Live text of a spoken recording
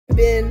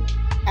been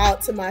out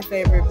to my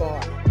favorite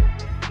bar.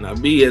 Now,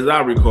 B, as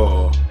I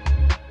recall,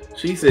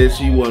 she said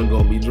she wasn't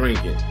gonna be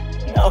drinking.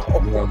 No,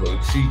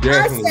 she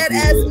definitely I said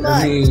did. as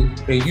much. I mean,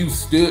 and you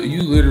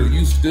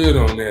stood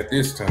on that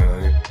this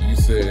time. You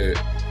said,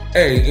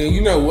 "Hey," and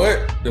you know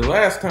what? The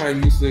last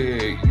time you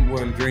said you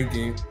wasn't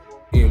drinking,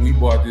 and we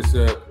brought this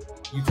up,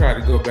 you tried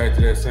to go back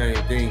to that same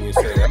thing and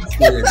say, "I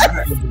said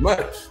not as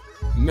much."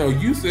 No,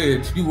 you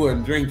said you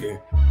wasn't drinking.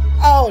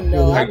 Oh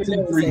no, like I would 2,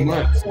 never 3 say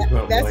months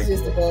that. That's like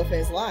just that. a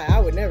bold-faced lie.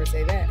 I would never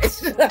say that.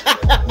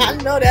 I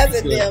know that's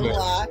a damn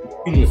lie.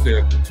 You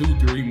said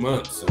 2-3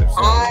 months or something.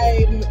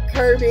 I'm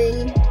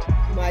curbing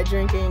my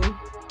drinking.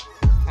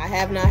 I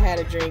have not had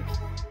a drink.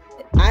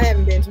 I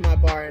haven't been to my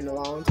bar in a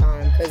long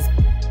time because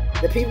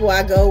the people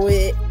I go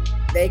with,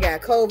 they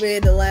got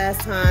COVID the last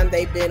time.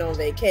 They've been on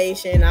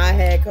vacation. I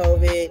had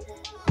COVID.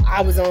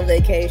 I was on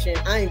vacation.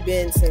 I ain't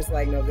been since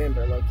like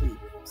November, low key.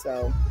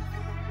 So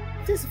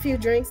just a few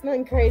drinks,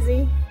 nothing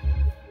crazy.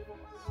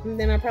 And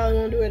then I probably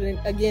won't do it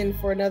again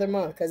for another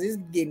month because it's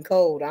getting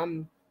cold.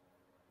 I'm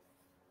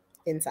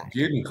inside.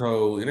 Getting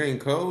cold. It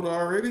ain't cold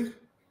already?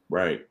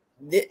 Right.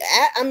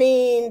 I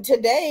mean,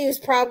 today is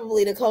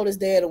probably the coldest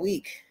day of the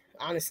week,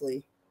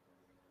 honestly.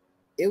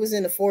 It was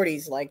in the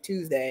 40s like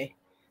Tuesday.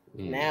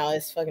 Now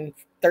it's fucking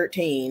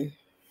 13.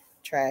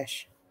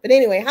 Trash. But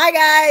anyway, hi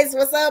guys.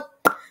 What's up?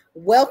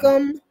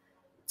 Welcome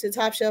to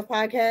Top Shelf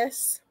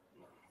Podcast.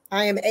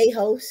 I am a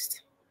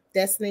host,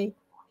 Destiny.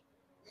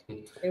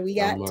 And we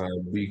got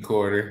B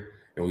Quarter,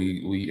 and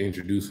we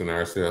introducing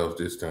ourselves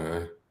this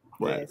time.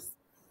 Right. Yes.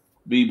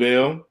 B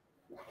Bell.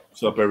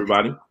 What's up,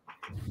 everybody?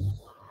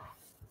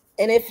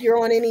 And if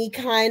you're on any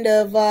kind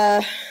of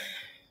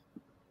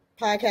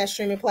podcast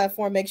streaming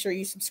platform, make sure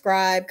you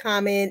subscribe,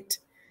 comment,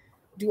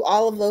 do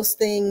all of those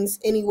things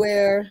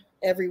anywhere,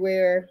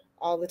 everywhere,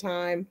 all the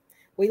time.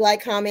 We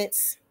like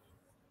comments.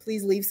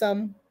 Please leave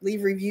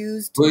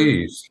reviews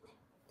too.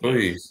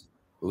 Please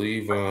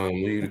leave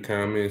the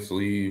comments,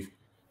 leave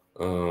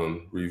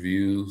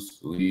reviews,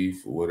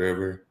 leave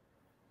whatever.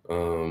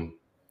 Go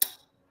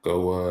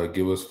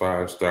give us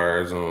 5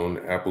 stars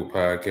on Apple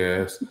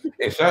Podcasts.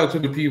 And shout out to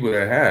the people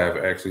that have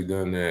actually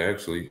done that.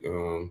 Actually,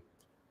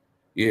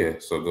 yeah,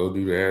 so go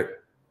do that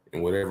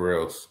and whatever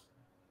else.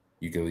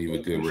 You can leave a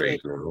good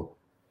rate, girl.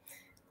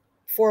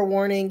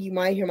 Forewarning, you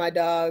might hear my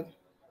dog.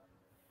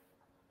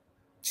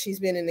 She's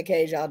been in the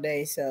cage all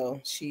day, so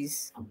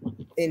she's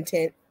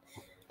intending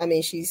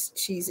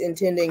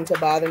to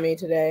bother me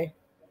today.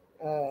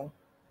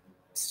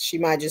 She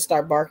might just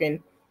start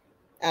barking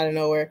out of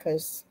nowhere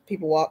because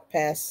people walk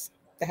past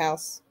the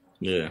house.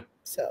 Yeah.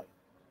 So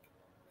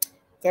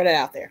throw that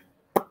out there.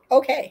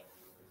 Okay.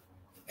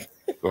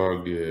 All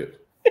good.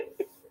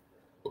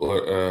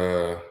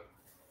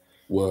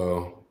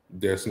 Well,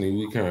 Destiny,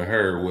 we kind of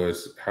heard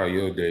how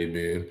your day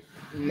been.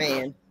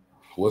 Man.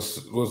 What's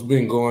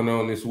been going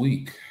on this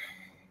week?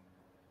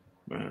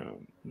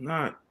 Man,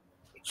 not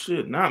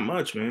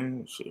much,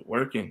 man. Shit,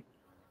 working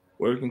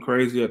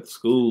crazy at the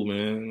school,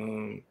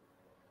 man.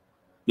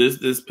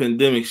 This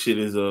pandemic shit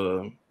is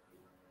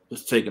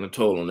it's taking a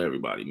toll on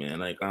everybody, man.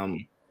 Like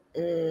I'm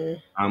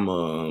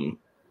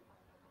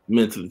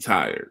mentally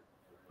tired.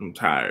 I'm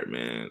tired,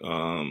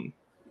 man.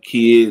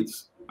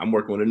 Kids, I'm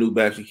working with a new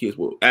batch of kids.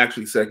 Well,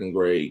 actually second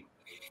grade,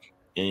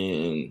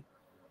 and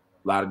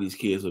a lot of these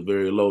kids are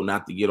very low.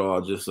 Not to get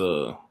all just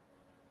but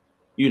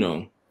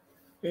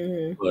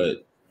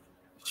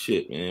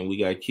shit, man. We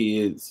got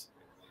kids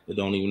that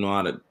don't even know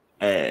how to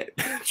add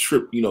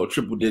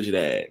triple digit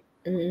add.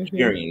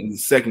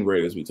 These second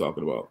graders we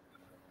talking about.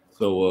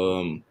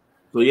 So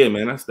yeah,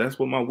 man, that's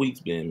what my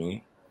week's been,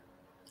 man.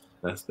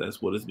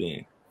 That's what it's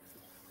been.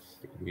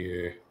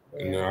 Yeah.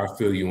 No, I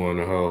feel you on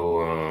the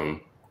whole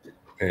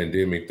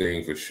pandemic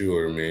thing for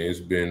sure, man. It's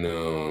been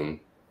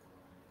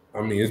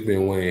it's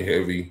been weighing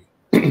heavy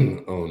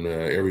on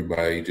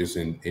everybody just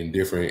in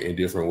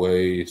different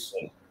ways.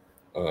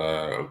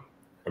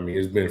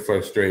 It's been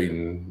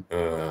frustrating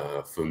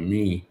for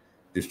me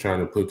just trying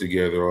to put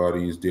together all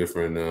these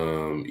different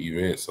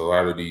events. A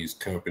lot of these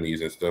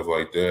companies and stuff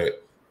like that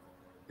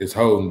is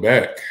holding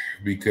back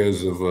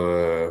because of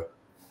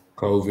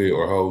COVID,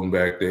 or holding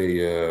back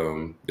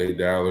they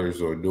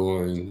dollars, or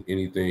doing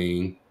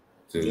anything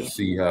to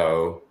see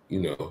how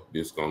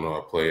this gonna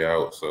all play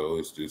out. So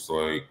it's just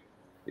like,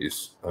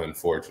 it's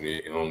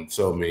unfortunate on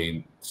so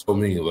many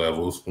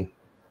levels.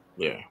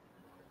 Yeah,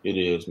 it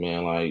is,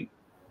 man. Like,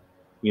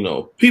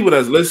 people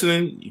that's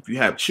listening, if you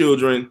have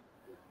children,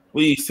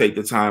 please take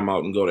the time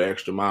out and go the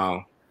extra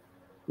mile,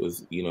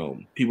 because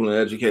people in the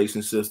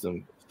education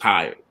system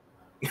tired.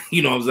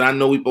 You know what I'm saying? I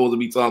know we're supposed to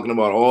be talking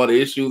about all the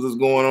issues that's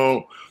going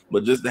on,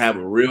 but just to have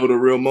a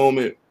real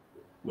moment,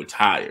 we're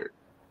tired.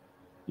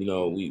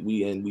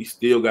 We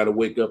still got to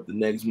wake up the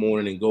next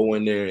morning and go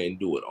in there and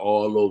do it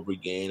all over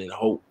again and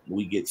hope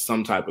we get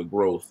some type of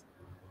growth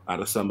out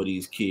of some of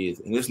these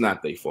kids. And it's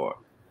not their fault.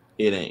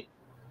 It ain't.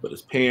 But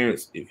as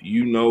parents, if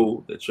you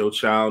know that your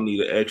child need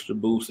an extra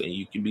boost and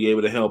you can be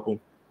able to help them,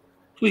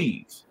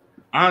 please,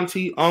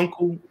 auntie,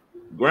 uncle,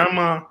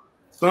 grandma,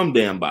 some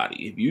damn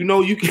body, if you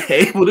know you can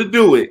able to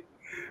do it,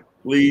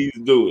 Please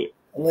do it.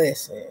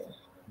 Listen,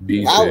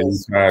 B said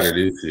he's tired of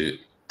this shit.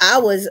 I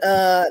was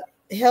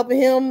helping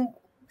him.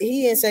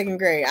 He in second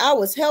grade. I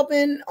was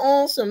helping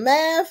on some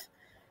math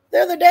the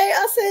other day.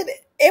 I said,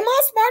 "Am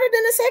I smarter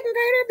than a second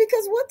grader?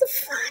 Because what the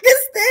fuck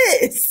is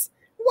this?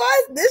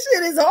 Why this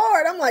shit is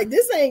hard?" I'm like,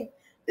 this ain't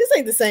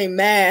the same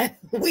math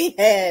we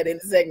had in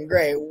the second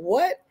grade.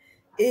 What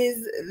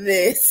is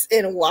this,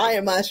 and why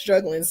am I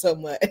struggling so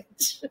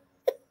much?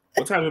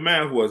 What type of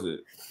math was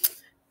it?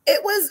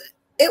 It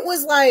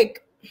was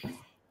like,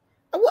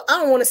 I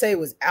don't want to say it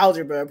was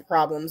algebra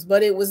problems,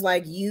 but it was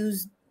like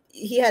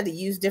he had to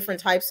use different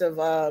types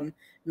of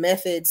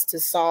methods to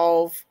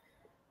solve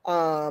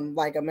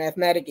like a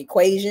mathematic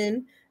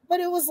equation, but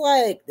it was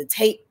like the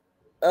tape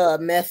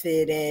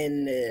method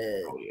and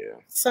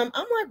I'm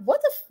like,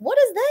 what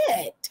is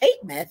that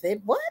tape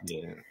method? What?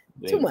 Yeah,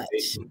 too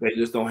much. They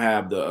just don't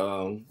have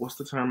the what's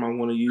the term I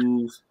want to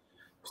use?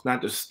 It's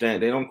not the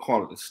standard. They don't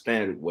call it the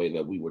standard way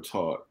that we were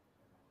taught.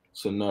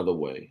 It's another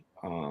way.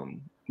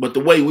 But the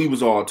way we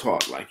was all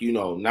taught, like,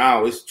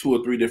 now it's 2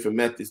 or 3 different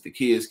methods the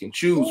kids can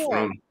choose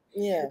from,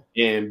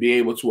 and be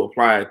able to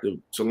apply it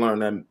to learn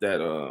that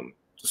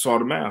to solve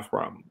the math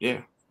problem.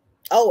 Yeah.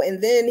 Oh,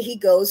 and then he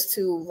goes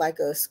to like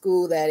a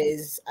school that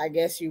is, I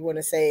guess you want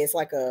to say, it's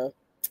like a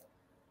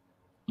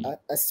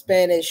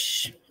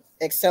Spanish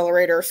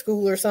accelerator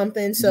school or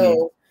something.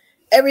 So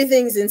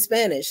everything's in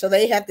Spanish. So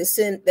they have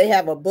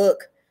a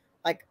book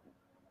like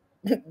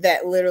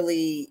that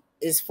literally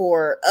is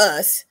for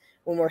us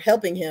when we're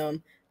helping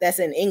him. That's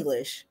in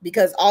English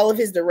because all of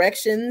his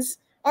directions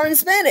are in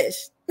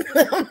Spanish.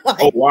 I'm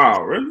like, oh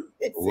wow, really?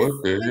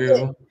 What the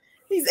hell?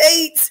 He's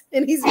 8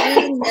 and he's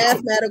reading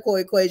mathematical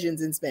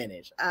equations in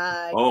Spanish.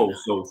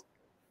 So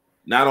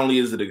not only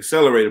is it an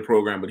accelerated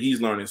program, but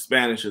he's learning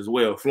Spanish as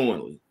well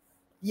fluently.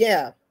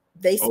 Yeah,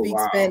 they speak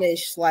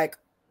Spanish like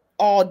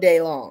all day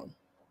long.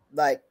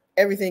 Like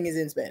everything is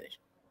in Spanish.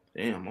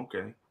 Damn,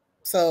 okay.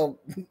 So,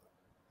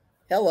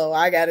 hello,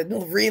 I got to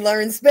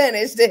relearn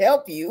Spanish to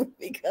help you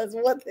because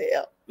what the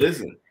hell?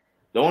 Listen,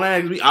 don't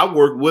ask me. I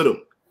work with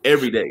him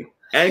every day.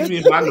 Ask me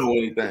if I know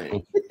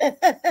anything.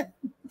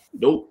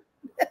 Nope.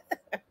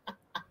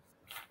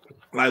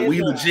 Like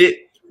we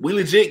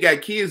legit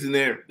got kids in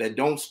there that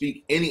don't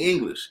speak any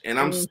English, and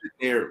I'm sitting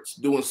there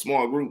doing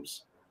small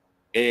groups,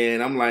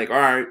 and I'm like, all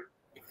right,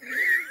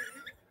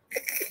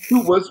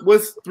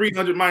 what's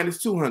 300 minus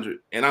 200?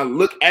 And I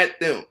look at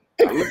them.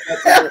 I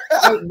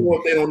don't know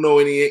if they don't know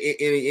any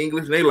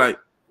English, and they like,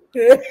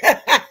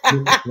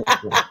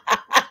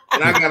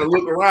 and I gotta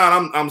look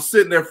around. I'm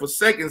sitting there for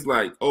seconds,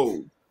 like,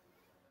 oh.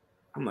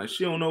 I'm like,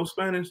 she don't know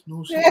Spanish?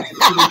 No, she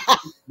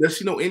does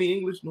she know any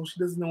English? No, she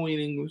doesn't know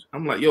any English.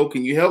 I'm like, yo,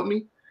 can you help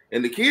me?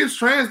 And the kids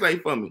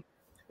translate for me.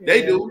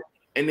 They do.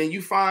 And then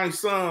you find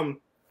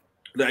some,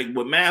 like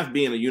with math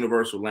being a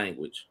universal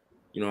language,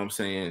 you know what I'm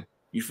saying?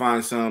 You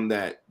find some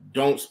that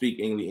don't speak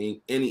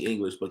any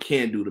English but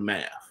can do the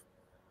math.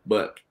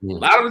 But a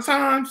lot of the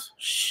times,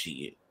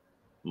 shit,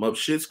 I'm up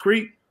Shit's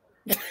Creek.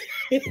 I'm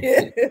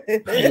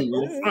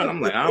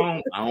like, I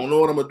don't know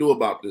what I'm gonna do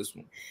about this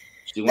one.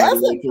 She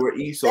wants to go to her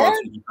Esau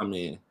to come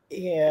in.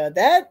 Yeah,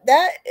 that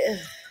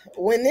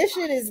when this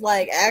shit is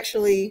like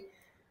actually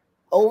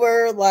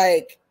over,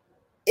 like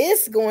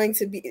it's going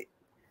to be,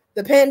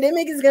 the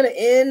pandemic is gonna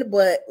end,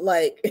 but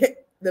like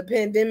the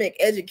pandemic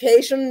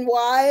education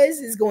wise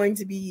is going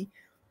to be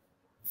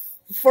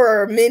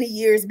for many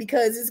years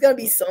because it's gonna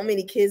be so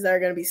many kids that are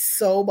gonna be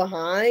so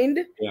behind.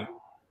 Yeah.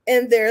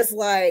 And there's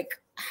like,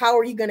 how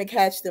are you gonna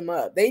catch them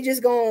up? They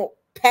just gonna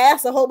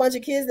pass a whole bunch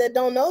of kids that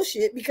don't know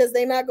shit because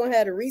they're not gonna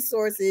have the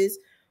resources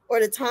or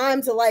the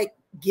time to like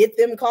get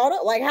them caught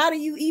up. Like, how do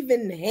you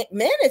even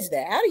manage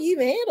that? How do you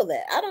even handle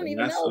that? I don't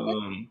even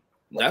know.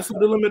 That's the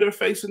dilemma they're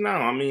facing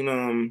now. I mean,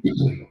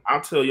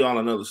 I'll tell y'all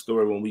another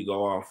story when we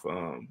go off,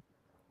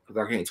 because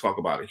I can't talk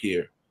about it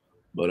here.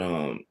 But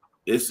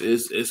it's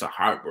a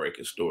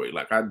heartbreaking story.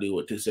 Like I deal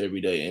with this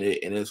every day,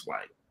 and it's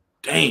like,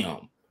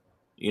 damn,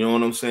 you know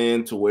what I'm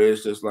saying? To where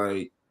it's just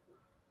like,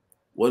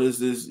 what is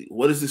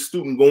this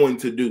student going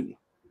to do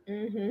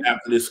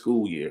after this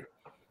school year?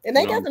 And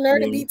they got the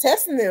nerve to be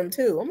testing them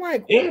too. I'm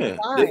like,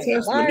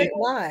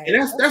 why?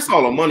 And that's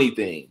all a money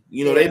thing.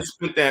 You know, they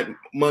spent that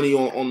money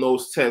on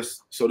those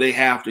tests, so they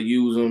have to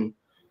use them.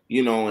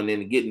 You know, and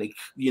then getting the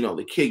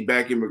the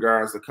kickback in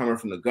regards to coming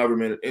from the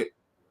government.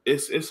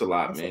 It's a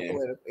lot,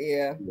 man.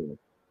 Yeah.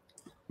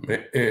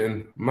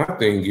 And my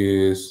thing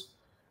is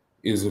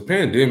the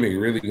pandemic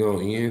really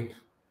gonna end?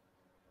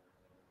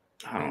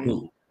 I don't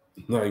know.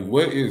 Like,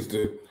 what is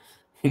there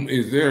an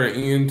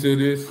end to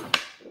this?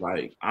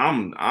 Like,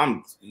 I'm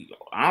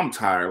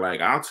tired.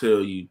 Like, I'll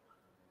tell you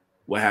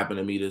what happened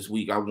to me this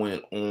week. I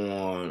went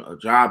on a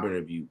job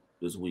interview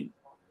this week,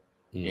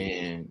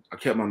 and I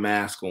kept my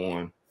mask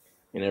on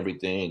and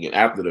everything. And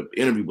after the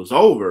interview was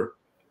over,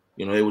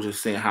 they were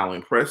just saying how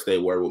impressed they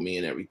were with me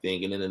and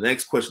everything. And then the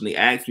next question they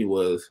asked me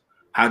was,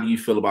 "How do you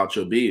feel about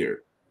your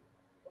beard?"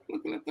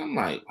 Looking at them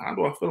like, "How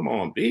do I feel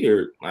about my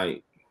beard?"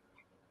 Like,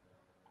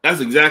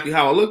 that's exactly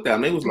how I looked at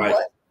them. They was like,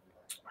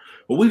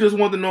 "Well, we just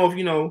want to know if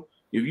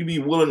if you be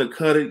willing to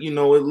cut it, you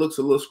know, it looks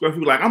a little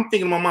scruffy. Like I'm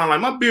thinking in my mind,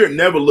 like my beard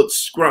never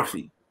looks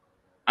scruffy.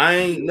 I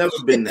ain't never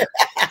been there.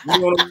 You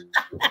know what I mean?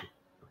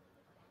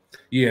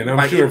 Yeah, and I'm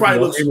like sure it probably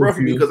looks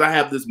scruffy because I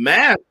have this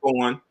mask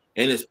on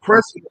and it's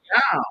pressing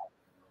down.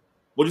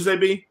 What'd you say,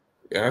 B?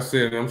 I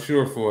said, I'm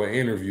sure for an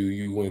interview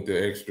you went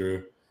the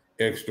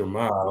extra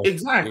mile.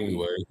 Exactly.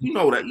 Anyway, you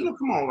know that. You know,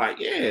 come on, like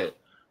yeah.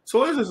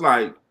 So it's just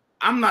like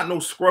I'm not no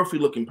scruffy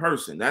looking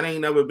person. That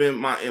ain't never been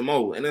my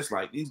MO. And it's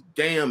like these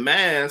damn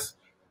masks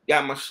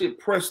got my shit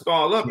pressed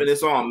all up and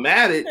it's all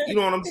matted. You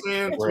know what I'm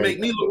saying? To make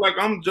me look like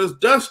I'm just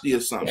dusty or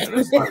something. And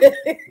it's like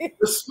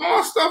the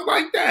small stuff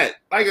like that.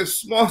 Like it's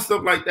small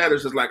stuff like that.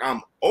 It's just like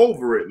I'm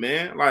over it,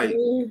 man. Like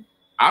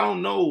I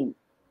don't know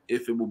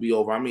if it will be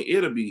over. I mean,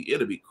 it'll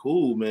be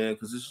cool, man,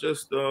 because it's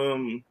just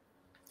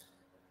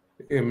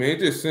yeah, man, it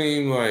just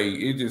seemed like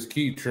it just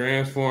keep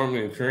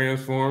transforming and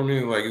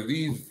transforming. Like, if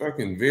these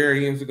fucking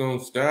variants are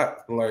gonna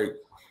stop, like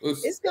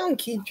it's gonna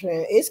keep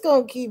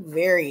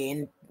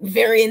varying.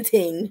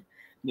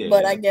 Yeah.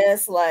 But I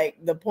guess like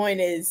the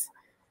point is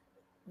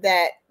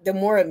that the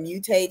more it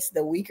mutates,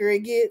 the weaker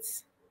it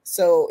gets.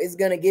 So it's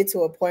gonna get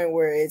to a point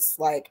where it's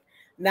like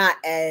not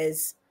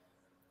as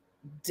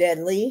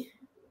deadly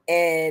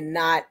and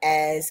not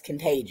as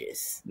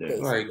contagious. Yeah.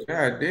 Like,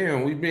 god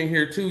damn, we've been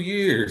here 2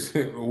 years.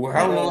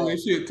 How long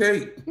this shit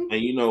take?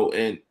 And you know,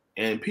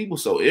 and people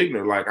so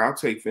ignorant. Like I'll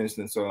take, for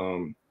instance,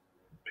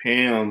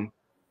 Pam.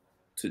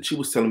 She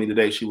was telling me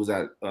today she was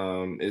at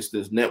it's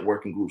this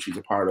networking group she's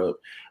a part of,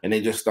 and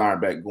they just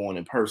started back going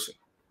in person.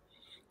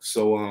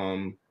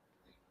 So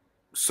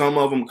some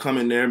of them come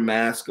in there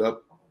mask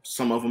up,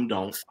 some of them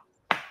don't.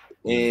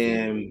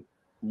 And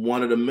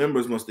one of the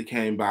members must have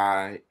came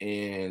by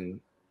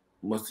and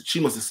she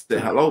must have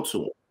said hello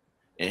to him.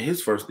 And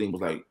his first thing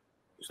was like,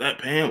 is that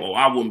Pam? Oh,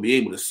 I wouldn't be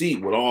able to see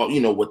with all,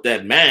 you know, with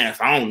that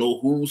mask. I don't know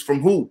who's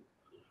from who.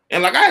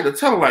 And like I had to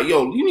tell her, like,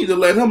 yo, you need to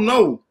let him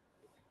know.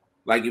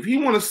 Like if he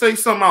want to say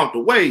something out the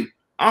way,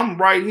 I'm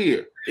right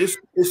here. It's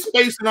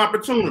space and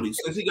opportunity.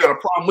 Since he got a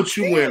problem with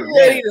you wearing a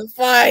ready to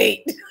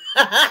fight.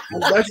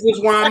 That's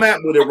just where I'm at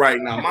with it right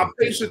now. My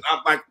patience,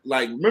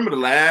 like remember the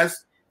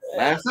last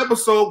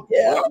episode,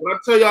 what I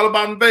tell y'all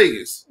about in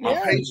Vegas. My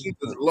patience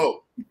is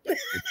low.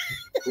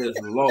 It's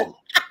low.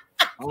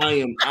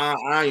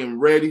 I am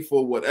ready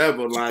for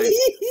whatever. Like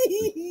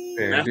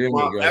that's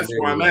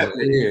where I'm at.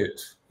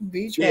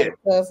 Be trying to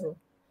hustle.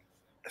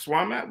 That's where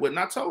I'm at. When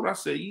I told her, I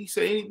said, you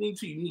say anything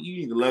to you,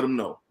 you need to let them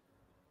know.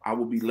 I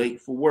will be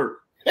late for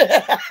work.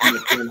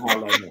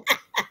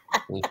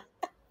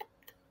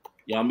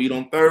 Y'all meet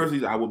on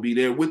Thursdays. I will be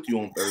there with you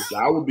on Thursday.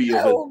 I will be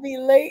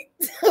late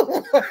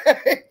to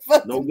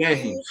work. No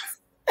games.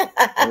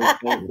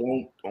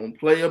 Don't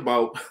play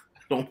about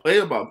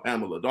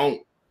Pamela.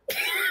 Don't.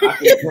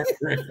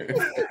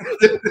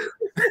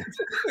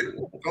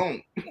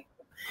 Don't.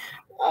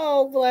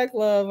 Oh, Black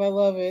love. I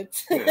love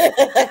it.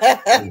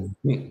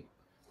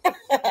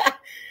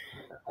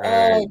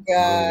 Oh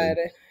God.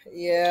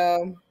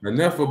 Yeah.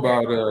 Enough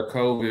about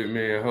COVID,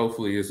 man.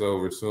 Hopefully it's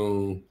over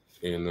soon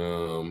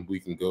and we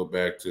can go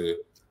back to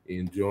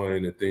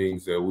enjoying the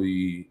things that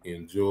we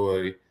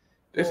enjoy.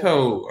 This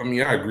whole, I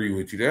mean, I agree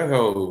with you.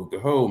 The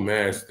whole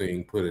mask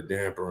thing put a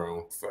damper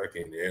on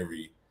fucking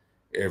every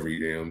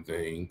damn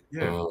thing.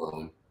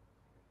 Yeah.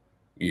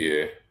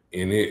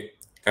 And it,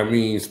 I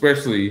mean,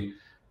 especially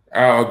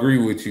I agree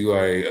with you,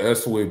 like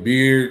us with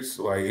beards,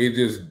 like it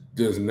just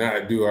does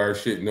not do our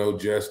shit no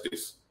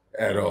justice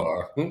at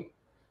all. And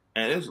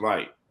it's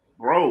like,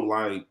 bro,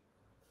 like,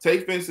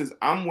 take for instance,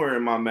 I'm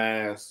wearing my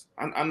mask.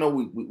 I know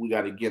we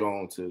got to get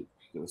on to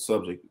the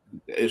subject.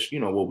 It's, you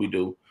know, what we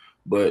do.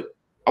 But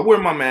I wear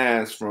my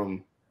mask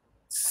from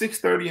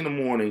 6:30 in the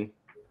morning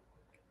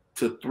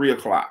to 3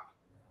 o'clock,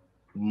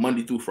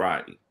 Monday through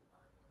Friday.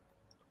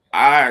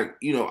 I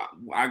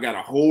got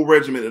a whole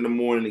regimen in the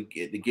morning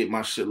to get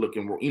my shit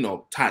looking, you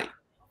know, tight.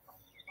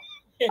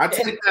 I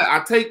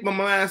take my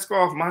mask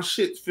off. My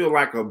shit feel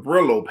like a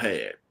Brillo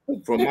pad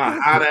from my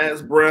hot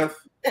ass breath.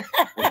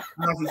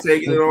 Constantly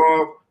taking it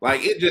off,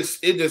 like it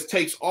just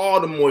takes all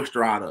the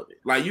moisture out of it.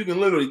 Like you can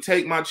literally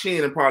take my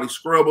chin and probably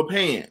scrub a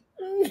pan.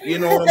 You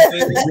know what I'm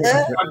saying?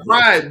 I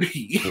dry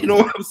B. You know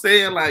what I'm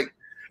saying? Like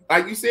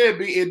you said,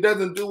 B, it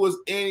doesn't do us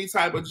any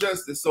type of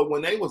justice. So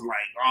when they was like,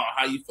 "Oh,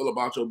 how you feel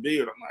about your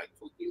beard?" I'm like,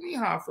 "What do you mean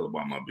how I feel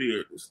about my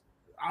beard?"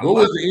 What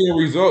was the end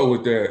result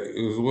with that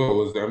as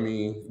well? I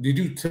mean, did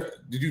you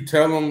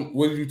tell them?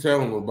 What did you tell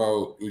them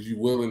about? Was you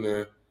willing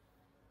to?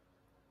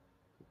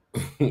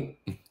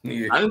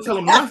 Yeah. I didn't tell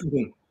them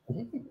nothing.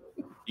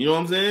 You know what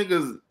I'm saying?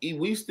 Because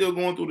we still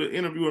going through the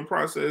interviewing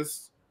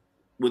process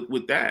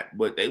with that.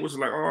 But they was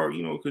like, "Oh,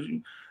 you know, because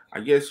I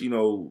guess, you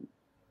know,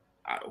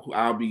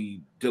 I'll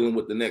be dealing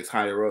with the next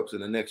higher ups in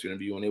the next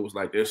interview," and it was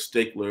like they're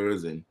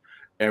sticklers and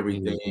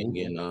everything.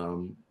 Mm-hmm.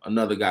 And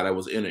another guy that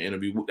was in an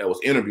interview that was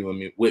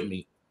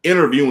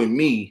interviewing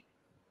me,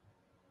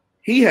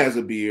 he has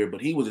a beard, but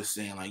he was just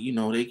saying, like, you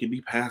know, they can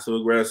be passive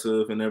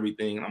aggressive and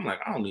everything. And I'm like,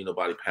 I don't need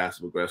nobody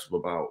passive aggressive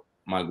about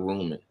my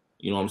grooming.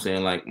 You know what I'm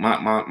saying? Like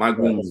my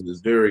grooming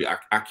is very,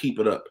 I keep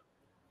it up.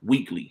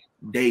 weekly,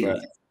 daily.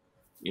 Right.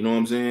 You know what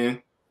I'm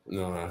saying?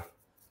 No,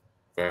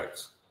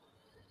 facts.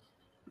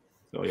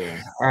 So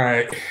yeah. All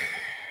right,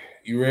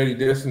 you ready,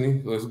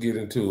 Destiny? Let's get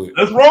into it.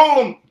 Let's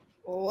roll them.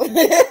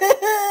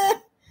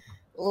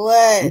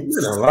 What? It's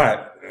been a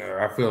lot.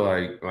 I feel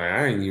like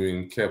I ain't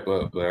even kept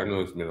up, but I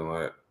know it's been a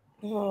lot.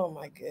 Oh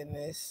my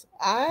goodness.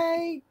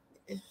 Hey,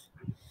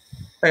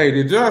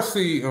 did y'all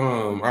see?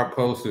 I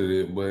posted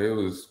it, but it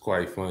was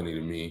quite funny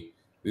to me.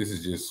 This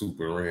is just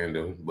super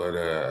random,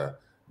 but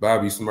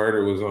Bobby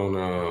Shmurda was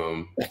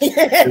on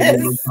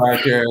Yes.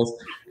 podcast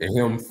and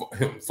him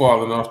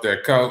falling off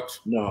that couch.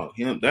 No,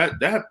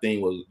 that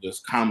thing was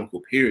just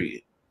comical.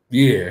 Period.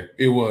 Yeah,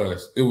 it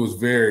was. It was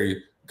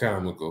very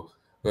comical.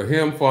 But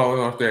him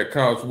falling off that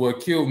couch,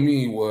 what killed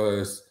me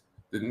was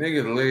the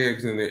nigga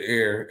legs in the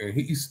air, and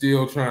he's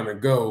still trying to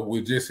go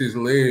with just his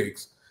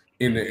legs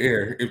in the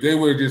air. If they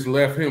would have just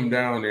left him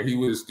down there, he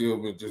would have still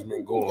been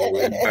going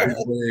with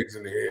his legs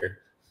in the air.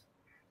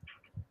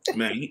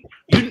 Man,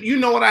 you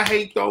know what I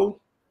hate though?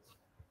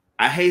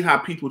 I hate how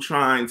people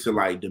trying to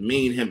like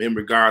demean him in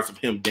regards of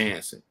him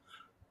dancing.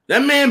 That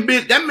man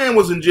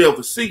was in jail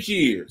for 6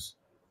 years.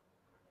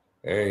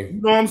 Hey, you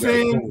know what I'm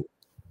saying?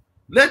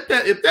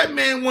 If that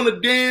man want to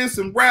dance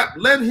and rap,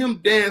 let him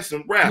dance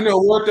and rap. You know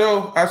what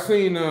though? I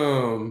seen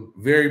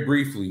very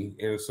briefly,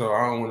 and so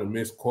I don't want to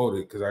misquote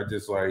it because I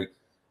just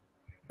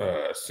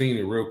seen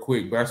it real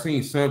quick. But I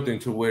seen something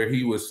to where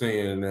he was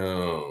saying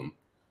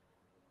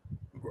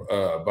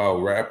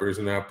about rappers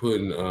not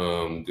putting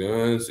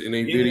guns in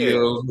their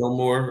videos no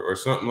more or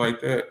something like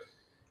that.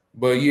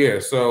 But yeah,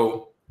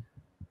 so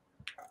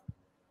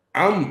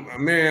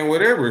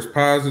whatever is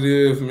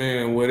positive,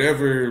 man,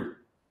 whatever,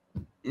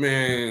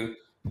 man,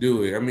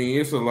 do it. I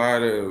mean, it's a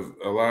lot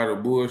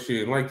of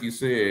bullshit. And like you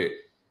said,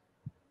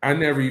 I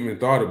never even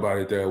thought about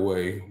it that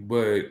way.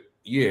 But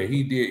yeah,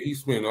 he did. He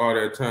spent all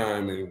that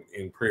time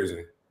in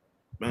prison.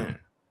 Man.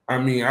 I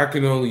mean, I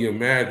can only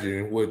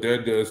imagine what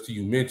that does to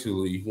you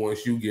mentally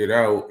once you get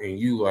out and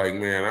you like,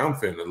 man, I'm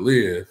finna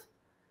live.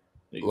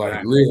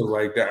 Exactly. Live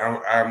like that.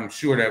 I'm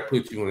sure that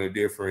puts you in a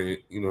different,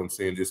 you know what I'm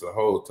saying, just a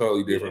whole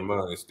totally different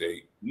mind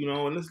state. You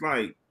know, and it's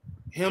like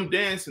him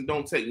dancing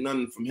don't take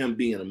nothing from him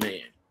being a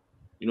man.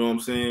 You know what I'm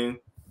saying?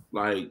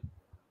 Like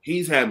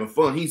he's having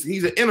fun.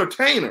 He's an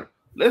entertainer.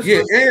 Let's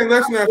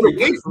not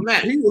forget from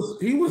that. He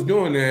was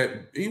doing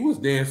that. He was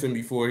dancing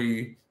before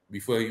he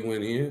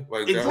went in.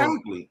 Like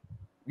exactly.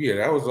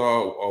 That was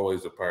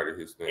always a part of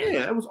his thing.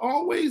 Yeah, it was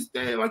always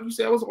there. Like you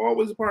said, it was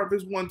always a part of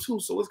his one too.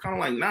 So it's kind of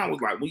like now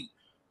it's like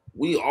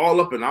we all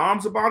up in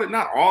arms about it.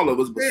 Not all of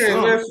us, but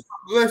some.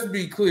 Let's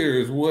be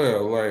clear as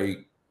well.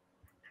 Like,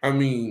 I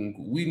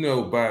mean, we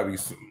know Bobby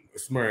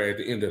Shmurda at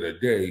the end of the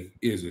day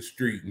is a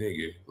street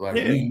nigga. Like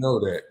we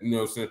know that. You know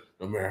what I'm saying?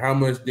 No matter how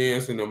much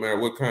dancing, no matter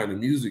what kind of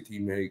music he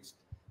makes.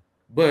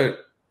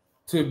 But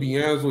to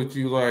be honest with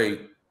you,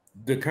 like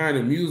the kind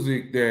of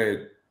music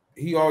that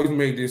he always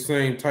made this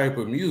same type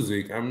of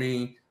music. I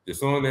mean, the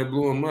song that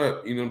blew him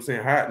up, you know what I'm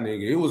saying? Hot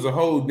Nigga. It was a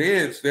whole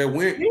dance that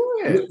went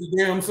with the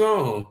damn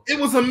song. It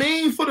was a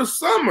meme for the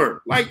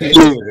summer. Like they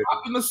were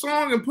popping the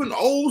song and putting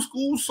old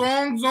school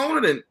songs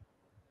on it. And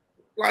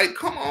like,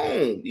 come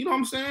on. You know what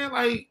I'm saying?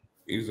 Like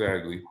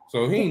exactly.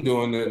 So he ain't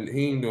doing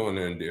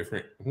nothing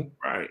different.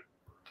 Right.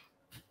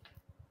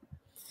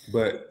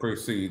 But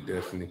proceed,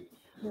 Destiny.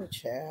 Oh,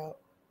 child.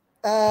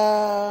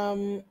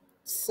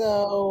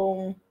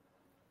 So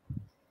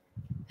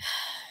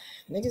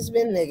niggas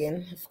been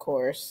nigging, of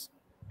course.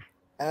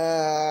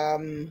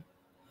 Let's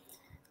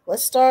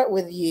start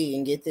with Ye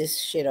and get this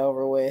shit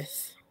over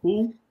with.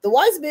 Who? The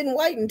white's been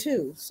whiting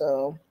too,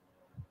 so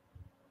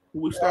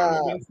who we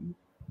starting with?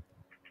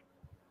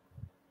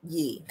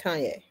 Ye,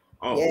 Kanye.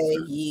 Oh, yeah,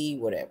 okay. Ye,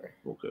 whatever.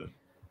 Okay.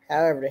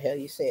 However the hell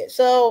you say it.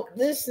 So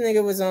this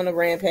nigga was on a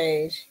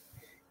rampage.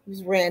 He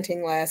was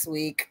ranting last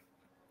week.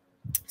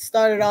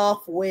 Started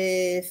off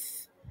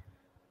with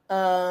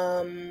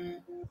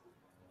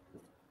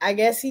I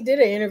guess he did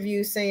an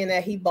interview saying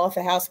that he bought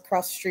the house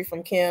across the street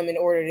from Kim in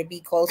order to be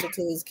closer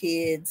to his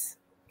kids.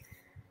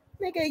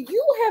 Nigga,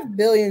 you have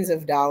billions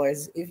of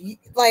dollars. If you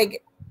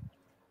like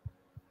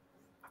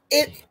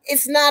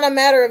it's not a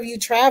matter of you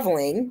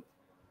traveling.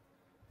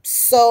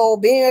 So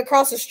being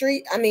across the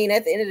street, I mean,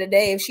 at the end of the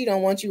day, if she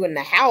don't want you in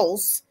the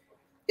house,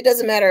 it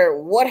doesn't matter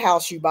what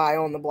house you buy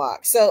on the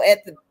block. So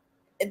at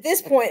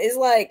this point, it's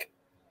like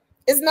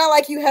it's not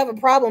like you have a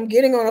problem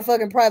getting on a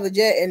fucking private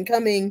jet and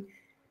coming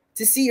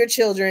to see your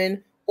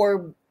children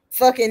or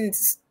fucking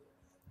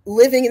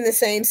living in the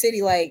same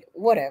city, like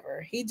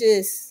whatever. He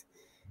just,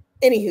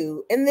 anywho.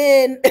 And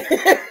then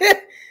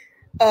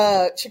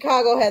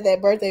Chicago had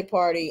that birthday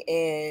party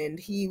and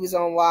he was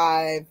on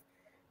live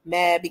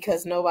mad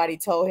because nobody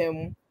told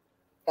him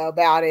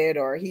about it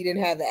or he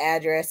didn't have the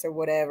address or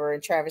whatever.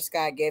 And Travis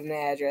Scott gave him the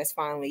address.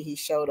 Finally, he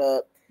showed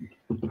up.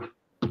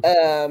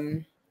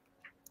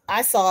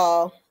 I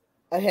saw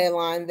a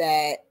headline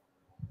that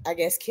I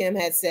guess Kim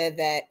had said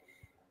that,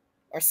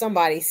 or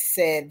somebody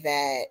said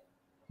that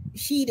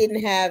he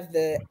didn't have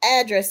the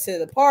address to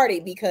the party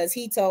because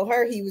he told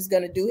her he was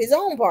going to do his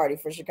own party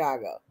for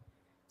Chicago.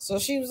 So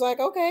she was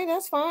like, okay,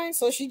 that's fine.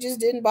 So she just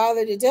didn't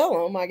bother to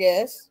tell him, I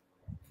guess.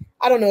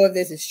 I don't know if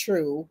this is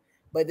true,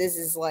 but this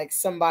is like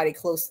somebody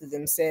close to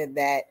them said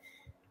that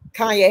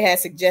Kanye had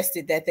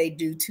suggested that they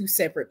do 2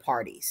 separate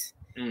parties.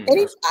 And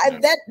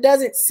that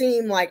doesn't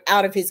seem like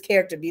out of his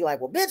character to be like,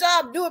 well, bitch,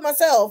 I'll do it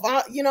myself.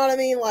 You know what I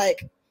mean?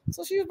 Like,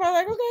 so she was probably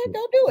like, okay,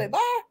 go do it.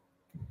 Bye.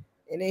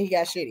 And then he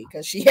got shitty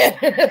because she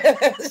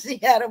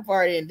had a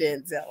party and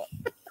didn't tell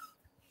him.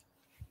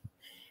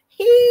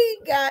 He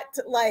got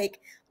like,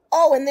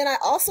 oh, and then I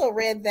also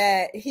read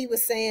that he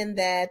was saying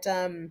that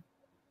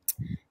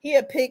he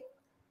had picked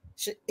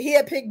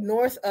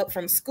North up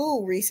from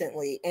school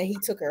recently, and he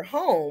took her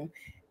home,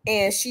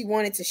 and she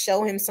wanted to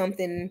show him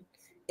something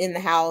in the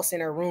house,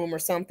 in her room or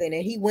something,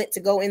 and he went to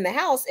go in the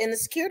house, and the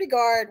security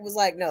guard was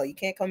like, no, you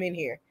can't come in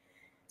here.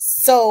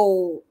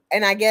 So,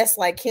 and I guess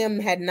like Kim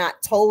had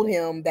not told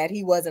him that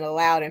he wasn't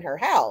allowed in her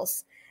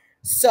house,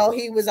 so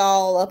he was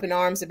all up in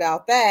arms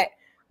about that.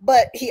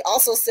 But he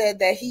also said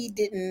that he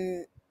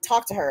didn't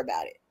talk to her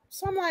about it.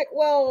 So I'm like,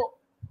 well,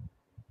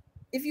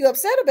 if you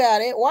upset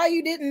about it, why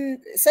you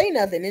didn't say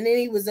nothing? And then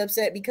he was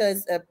upset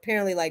because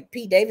apparently like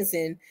Pete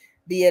Davidson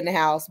be in the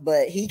house,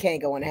 but he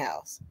can't go in the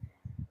house.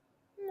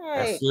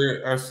 Like,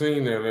 I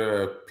seen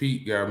that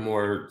Pete got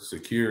more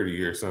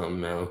security or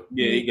something now.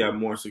 Yeah, he got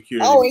more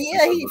security. Oh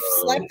yeah, he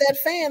slapped that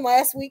fan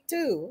last week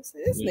too.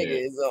 This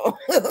nigga is on.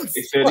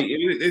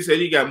 They said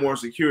he got more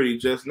security,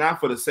 just not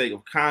for the sake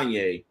of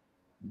Kanye,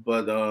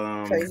 but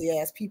crazy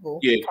ass people.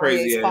 Yeah,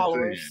 crazy ass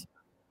followers.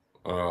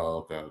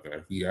 Oh,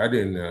 okay. Yeah, I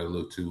didn't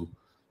look too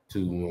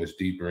much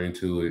deeper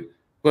into it,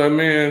 but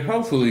man,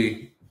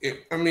 hopefully they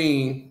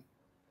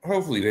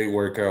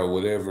work out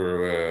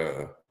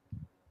whatever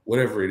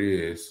it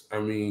is. I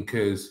mean,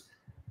 because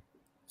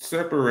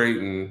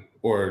separating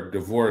or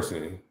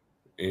divorcing,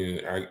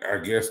 and I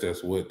guess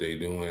that's what they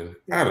doing.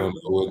 I don't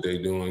know what they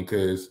doing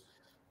because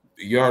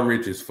y'all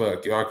rich as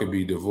fuck. Y'all could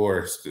be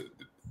divorced.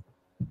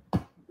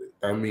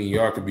 I mean,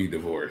 y'all could be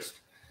divorced,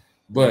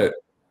 but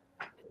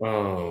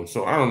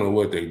so I don't know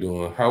what they're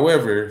doing.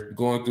 However,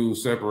 going through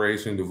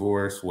separation,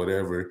 divorce,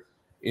 whatever,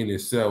 in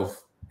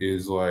itself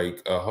is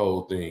like a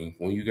whole thing.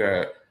 When you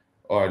got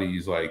all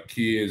these like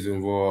kids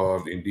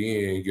involved, and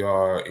then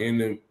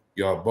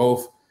y'all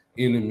both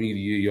in the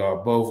media,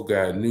 y'all both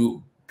got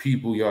new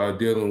people y'all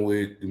dealing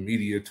with, the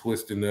media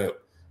twisting up,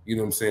 you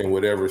know what I'm saying,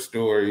 whatever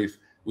stories,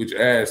 which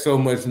adds so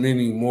much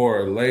many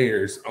more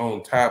layers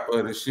on top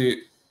of the shit.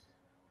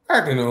 I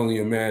can only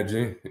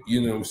imagine,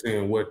 you know what I'm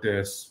saying, what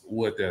that's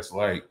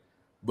like.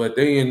 But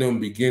they in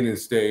them beginning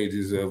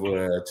stages of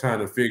trying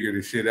to figure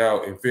the shit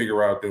out and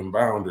figure out them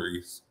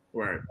boundaries.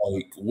 Right.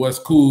 Like what's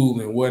cool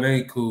and what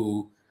ain't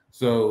cool.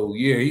 So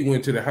yeah, he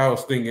went to the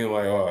house thinking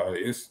like, oh,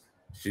 it's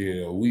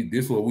shit,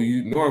 this what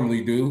we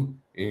normally do.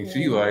 And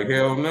she like,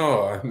 hell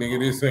no,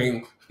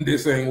 nigga,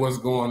 this ain't what's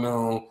going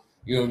on,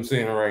 you know what I'm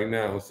saying, right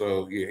now.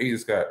 So yeah, they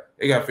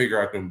got to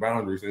figure out them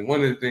boundaries. And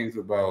one of the things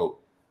about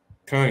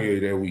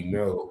Kanye that we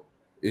know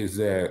is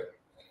that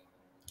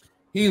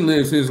he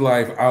lives his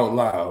life out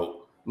loud.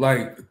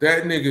 Like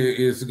that nigga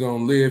is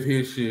gonna live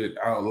his shit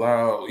out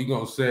loud. He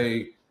gonna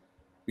say,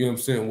 you know what I'm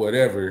saying,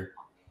 whatever,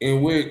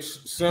 in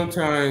which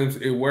sometimes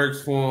it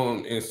works for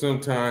him and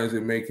sometimes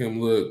it make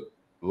him look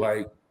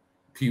like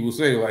people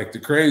say like the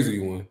crazy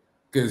one,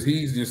 because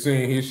he's just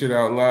saying his shit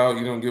out loud.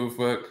 You don't give a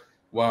fuck,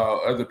 while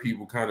other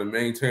people kind of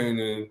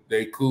maintaining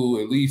they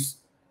cool, at least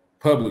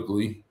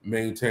publicly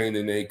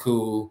maintaining they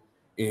cool,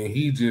 and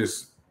he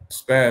just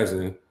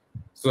spazzing.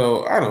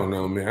 So I don't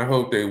know, man. I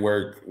hope they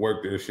work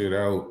their shit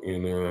out,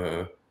 and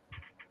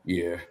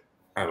yeah,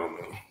 I don't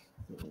know.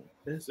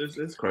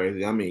 It's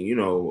crazy. I mean, you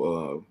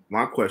know,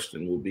 my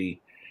question will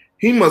be,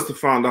 he must have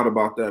found out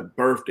about that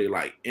birthday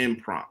like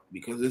impromptu,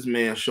 because this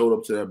man showed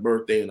up to that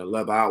birthday in a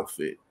leather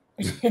outfit.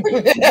 You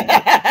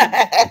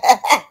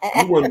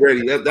wasn't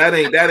ready.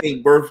 That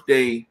ain't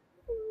birthday.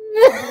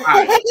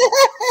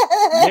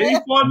 Maybe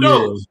for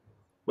adults,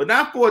 but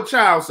not for a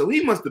child. So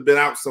he must have been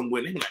out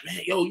somewhere. And he like,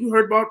 man, yo, you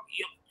heard about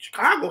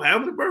Chicago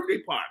having a birthday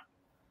party?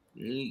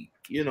 And he,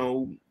 you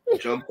know,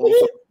 jumped on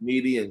social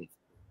media and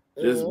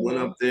just went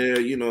up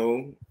there, you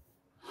know,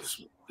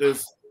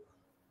 just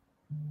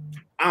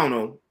I don't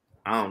know.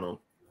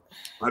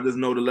 I just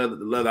know the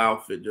leather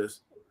outfit.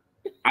 Just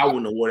I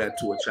wouldn't have wore that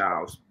to a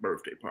child's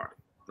birthday party.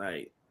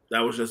 Like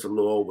that was just a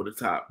little over the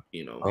top,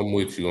 you know. I'm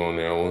with you on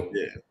that one.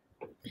 Yeah.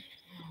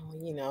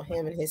 You know,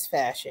 him and his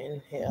fashion.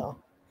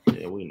 Hell.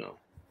 Yeah, we know.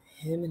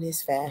 Him and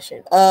his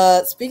fashion.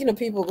 Speaking of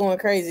people going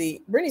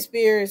crazy, Brittany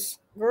Spears,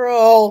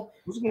 girl.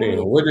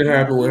 Man, what did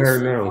happen with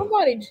her now?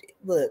 Somebody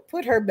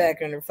put her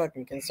back under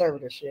fucking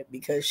conservatorship,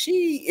 because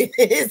she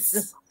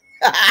is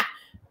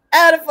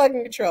out of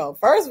fucking control.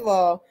 First of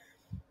all,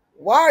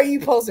 why are you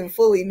posting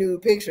fully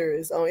nude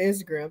pictures on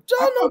Instagram?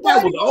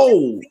 That was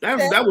old.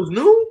 That was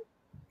new?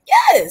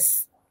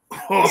 Yes.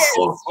 Yes.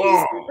 She's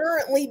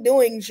currently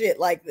doing shit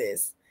like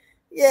this.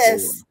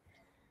 Yes. Yeah.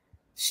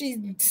 She's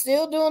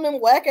still doing them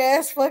whack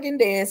ass fucking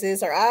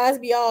dances. Her eyes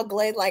be all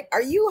glazed. Like,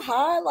 are you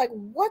high? Like,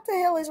 what the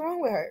hell is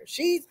wrong with her?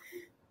 She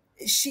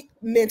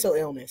mental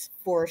illness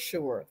for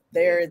sure.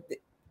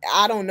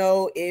 I don't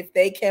know if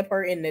they kept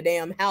her in the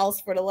damn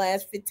house for the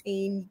last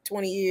 15,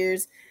 20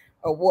 years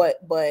or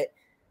what, but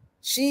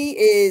she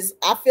is,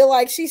 I feel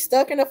like she's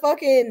stuck in a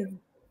fucking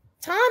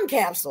time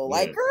capsule. Yeah.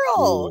 Like,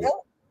 girl,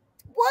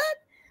 what?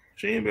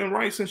 She ain't been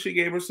right since she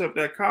gave herself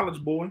that college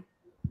boy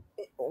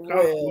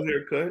Well,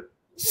 haircut.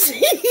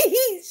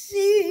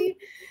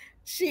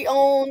 She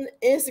on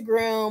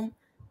Instagram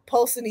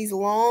posting these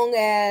long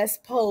ass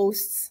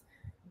posts,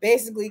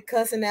 basically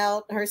cussing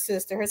out her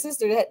sister. Her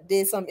sister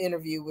did some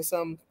interview with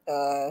some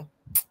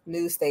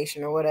news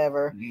station or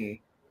whatever,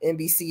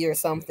 NBC or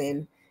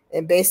something,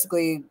 and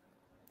basically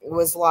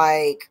was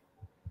like,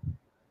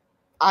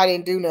 I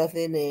didn't do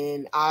nothing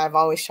and I've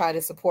always tried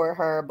to support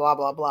her, blah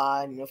blah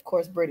blah. And of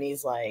course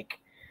Brittany's like,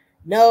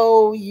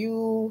 no,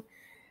 I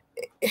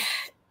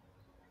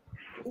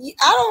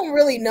don't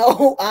really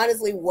know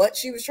honestly what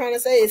she was trying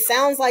to say. It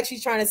sounds like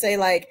she's trying to say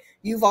like,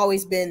 you've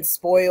always been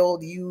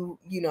spoiled, you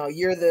know,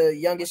 you're the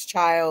youngest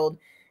child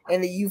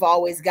and that you've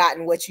always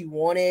gotten what you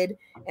wanted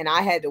and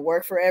I had to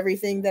work for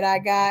everything that I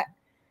got.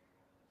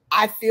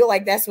 I feel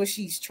like that's what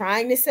she's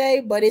trying to say,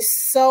 but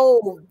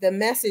the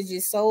message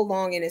is so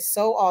long and it's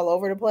so all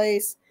over the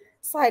place.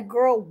 It's like,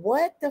 girl,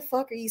 what the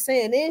fuck are you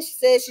saying? Then she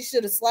said she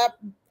should have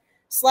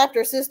slapped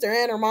her sister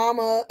and her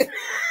mama.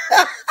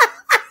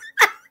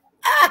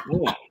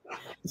 Yeah.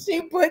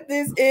 She put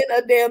this in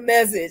a damn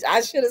message. I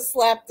should have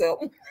slapped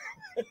them.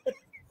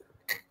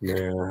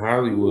 Man,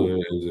 Hollywood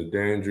is a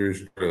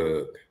dangerous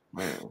drug.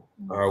 Man.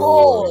 I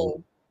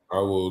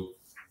will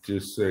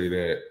just say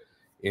that.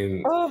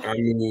 And I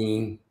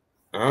mean,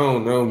 I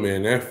don't know,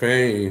 man. That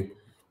fame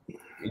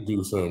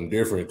do something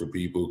different to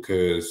people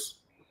because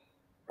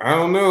I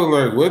don't know,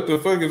 like, what the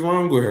fuck is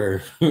wrong with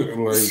her?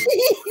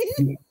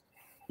 Like,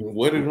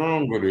 what is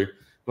wrong with her?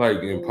 Like,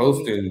 in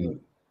posting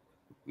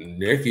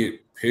naked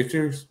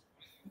pictures.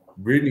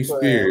 Brittany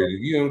Spears,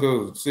 you don't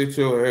go sit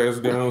your ass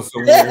down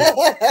somewhere.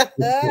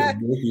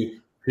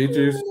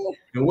 Pictures.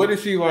 And what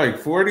is she like?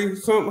 40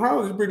 something? How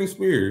old is Brittany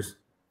Spears?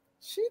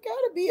 She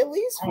gotta be at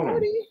least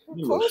 40.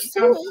 Close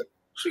to it.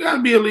 She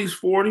gotta be at least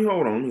 40.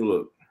 Hold on, let me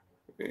look.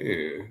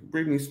 Yeah,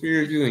 Brittany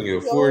Spears, you in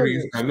your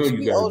 40s. I know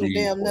you gotta be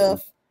damn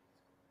enough.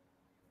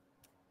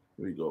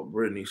 Here we go.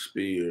 Brittany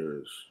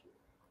Spears.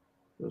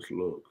 Let's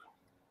look.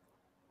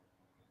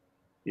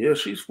 Yeah,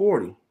 she's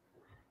 40.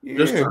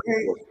 Yeah,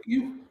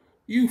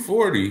 you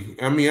 40.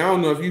 I mean, I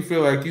don't know if you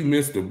feel like you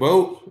missed the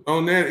boat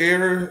on that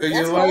era of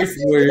your life.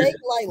 Where they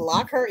like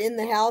lock her in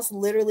the house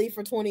literally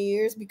for 20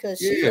 years because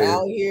she's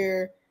out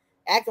here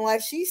acting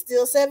like she's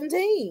still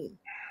 17.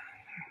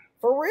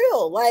 For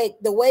real. Like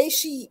the way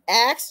she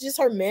acts, just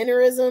her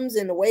mannerisms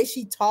and the way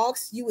she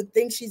talks, you would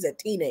think she's a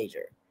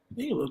teenager.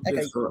 Like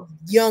a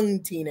young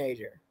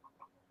teenager.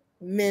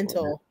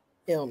 Mental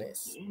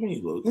illness. Let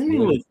me look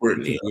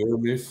Brittany.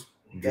 Illness,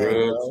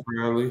 drugs,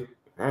 probably.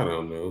 I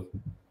don't know.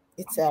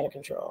 It's out of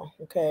control.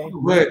 Okay.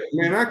 But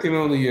man, I can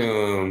only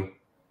I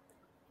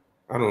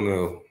don't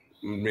know.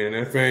 Man,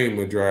 that fame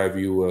would drive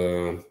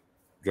you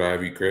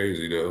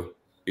crazy though.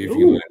 If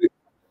you let it.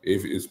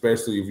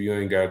 Especially if you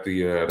ain't got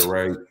the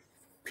right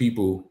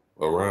people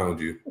around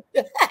you.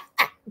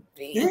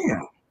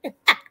 Yeah.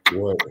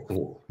 What?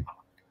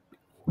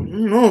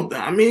 No,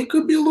 I mean it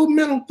could be a little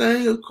mental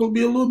thing, it could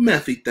be a little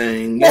methy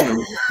thing,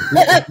 you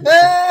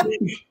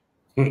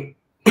know.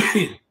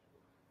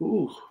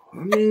 Ooh, I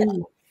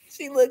mean,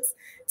 she looks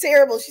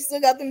terrible. She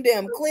still got them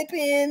damn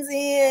clip-ins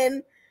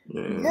in.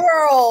 Yeah.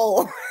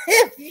 Girl,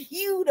 if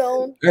you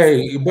don't.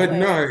 Hey, but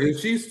no, if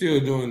she's still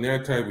doing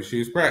that type of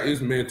shit,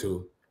 it's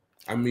mental.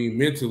 I mean,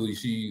 mentally,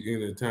 she's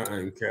in a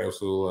time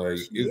capsule. Like,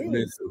 it's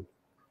mental.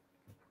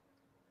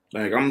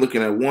 Like, I'm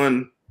looking at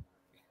one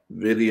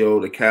video,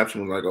 the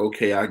caption was like,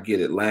 okay, I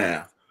get it,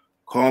 laugh.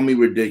 Call me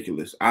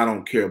ridiculous. I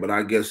don't care, but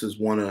I guess it's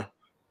one of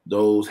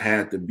those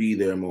had to be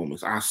there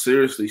moments. I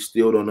seriously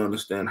still don't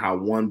understand how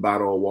one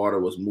bottle of water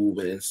was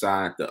moving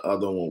inside, the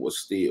other one was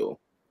still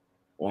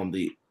on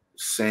the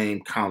same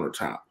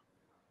countertop.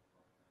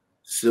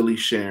 Silly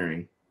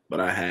sharing,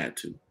 but I had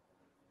to.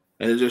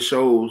 And it just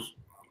shows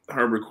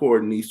her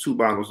recording these 2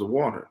 bottles of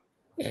water.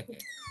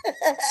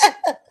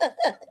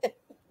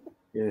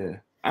 Yeah.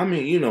 I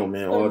mean, you know,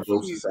 man, all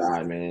jokes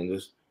aside, man,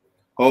 just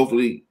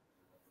hopefully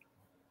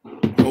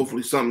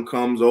something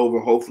comes over.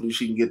 Hopefully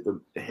she can get the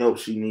help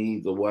she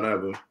needs or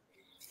whatever.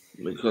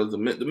 Because the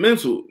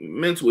mental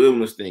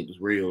illness thing is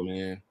real,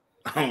 man.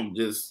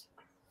 This,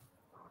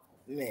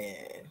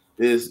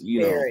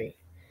 you very.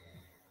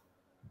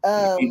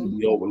 know, people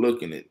be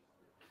overlooking it.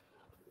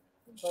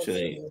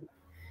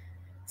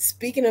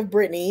 Speaking of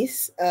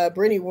Brittany's,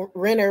 Brittany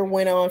Renner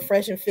went on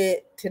Fresh and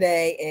Fit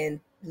today and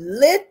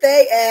lit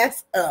they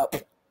ass up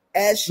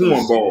as she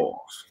cornballs.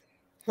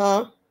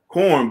 Huh?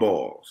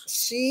 Cornballs.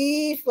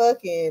 She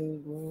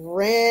fucking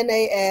ran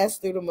their ass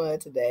through the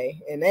mud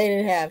today, and they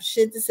didn't have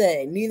shit to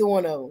say. Neither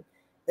one of them.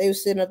 They were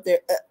sitting up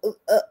there.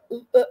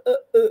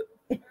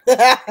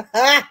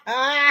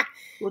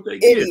 What they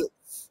get?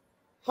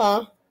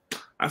 Huh?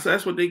 I said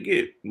that's what they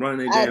get.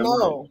 Running their damn I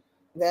know.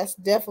 That's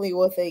definitely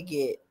what they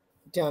get,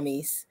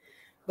 dummies.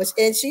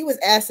 And she was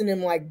asking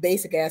them like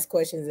basic ass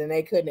questions and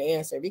they couldn't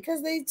answer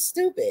because they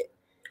stupid.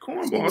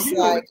 Cornballs, you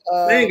know,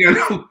 they ain't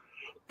got no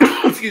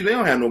excuse me, they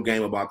don't have no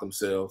game about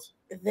themselves.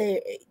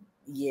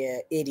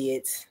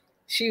 Idiots.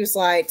 She was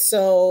like,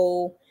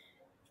 so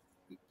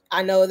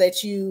I know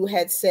that you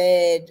had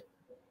said,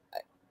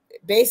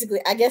 basically,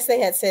 I guess they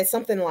had said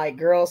something like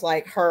girls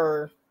like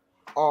her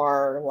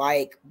are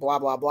like blah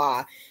blah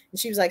blah, and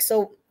she was like,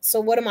 so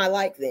what am I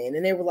like then?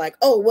 And they were like,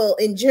 oh well,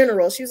 in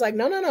general. She was like,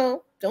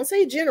 no, don't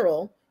say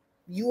general.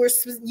 You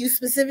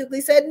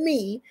specifically said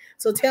me,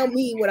 so tell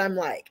me what I'm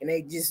like. And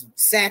they just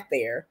sat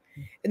there,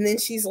 and then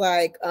she's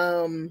like,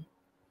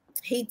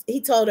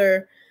 he told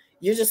her,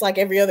 you're just like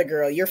every other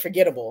girl, you're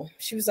forgettable.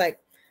 She was like,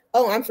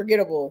 oh, I'm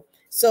forgettable.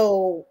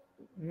 So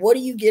what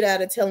do you get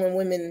out of telling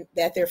women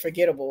that they're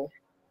forgettable?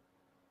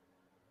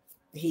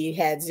 He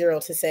had zero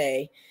to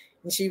say.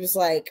 And she was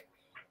like,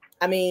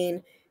 I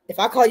mean, if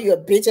I call you a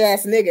bitch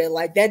ass nigga,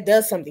 like that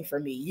does something for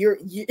me. You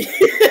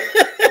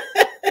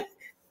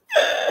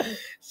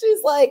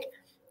She's like,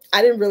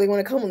 I didn't really want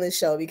to come on this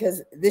show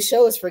because this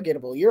show is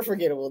forgettable. You're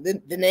forgettable.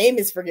 The name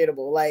is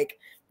forgettable. Like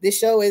this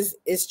show is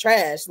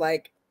trash.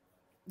 Like,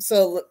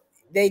 so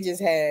they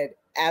just had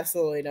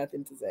absolutely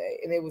nothing to say.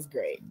 And it was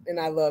great. And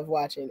I love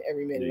watching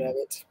every minute of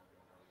it.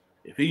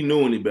 If he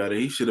knew any better,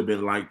 he should have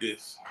been like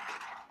this.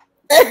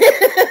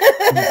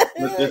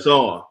 Cut this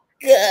off.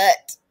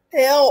 Cut.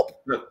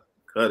 Help.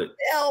 Cut it.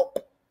 Help.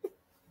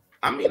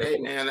 I mean, hey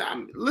man,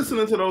 I'm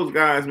listening to those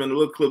guys, man. The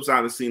little clips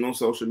I've seen on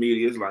social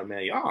media, it's like,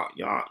 man,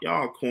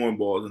 y'all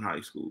cornballs in high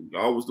school.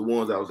 Y'all was the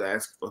ones that was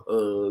asking for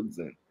hugs,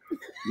 and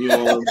you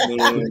know what I'm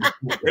saying.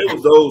 It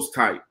was those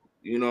type,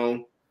 you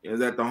know. It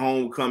was at the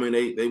homecoming.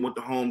 They went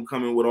to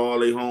homecoming with all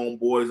their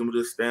homeboys and were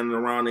just standing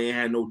around. They ain't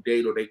had no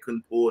date or they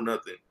couldn't pull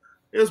nothing.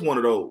 It's one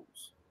of those.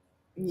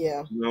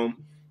 Yeah. You know.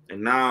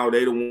 And now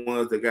they the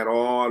ones that got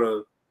all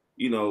the,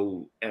 you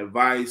know,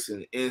 advice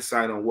and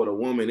insight on what a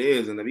woman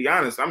is. And to be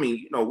honest, I mean,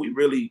 you know, we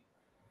really,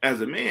 as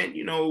a man,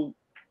 you know,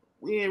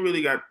 we ain't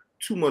really got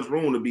too much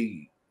room to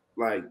be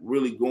like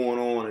really going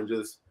on and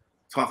just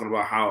talking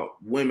about how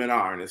women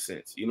are in a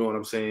sense. You know what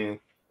I'm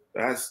saying?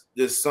 That's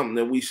just something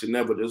that we should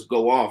never just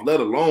go off, let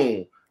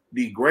alone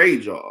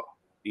degrade y'all,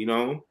 you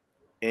know?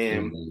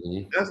 And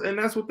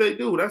that's what they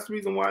do. That's the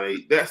reason why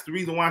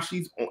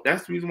she's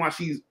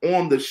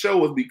on the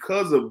show, is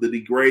because of the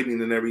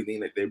degrading and everything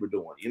that they were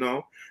doing, you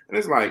know. And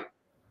it's like,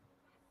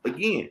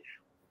 again,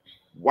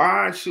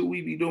 why should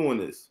we be doing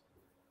this?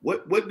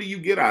 What do you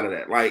get out of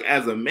that? Like,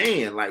 as a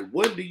man, like,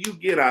 what do you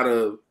get out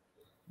of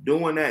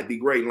doing that,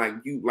 degrading? Like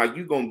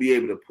you gonna be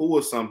able to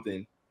pull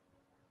something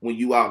when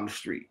you out in the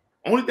street.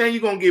 Only thing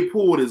you're gonna get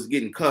pulled is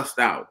getting cussed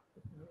out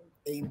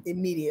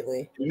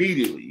immediately.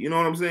 You know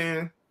what I'm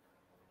saying?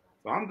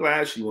 So I'm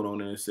glad she went on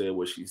there and said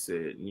what she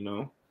said. You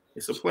know,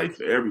 it's a place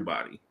for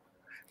everybody.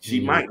 She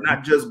might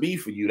not just be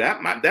for you.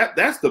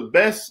 That's the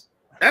best.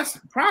 That's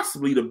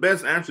possibly the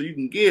best answer you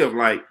can give.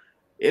 Like,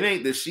 it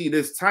ain't that she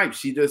this type.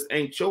 She just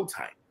ain't your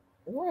type.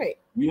 Right.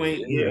 You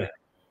ain't. Yeah.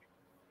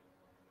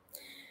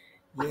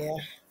 Yeah.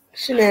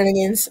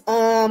 Shenanigans.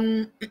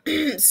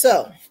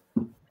 So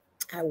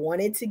I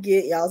wanted to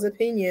get y'all's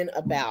opinion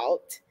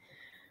about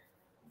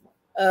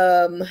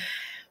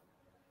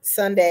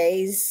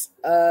Sunday's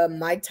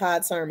Mike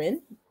Todd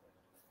sermon,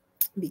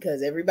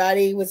 because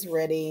everybody was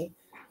ready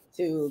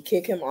to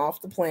kick him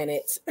off the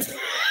planet.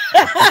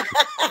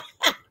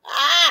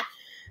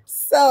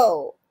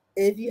 So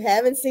if you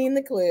haven't seen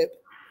the clip,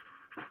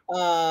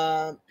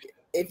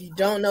 if you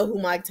don't know who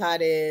Mike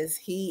Todd is,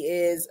 he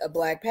is a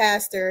black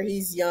pastor.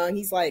 He's young.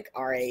 He's like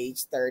our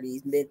age,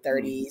 30s, mid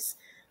 30s.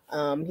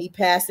 He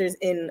pastors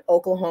in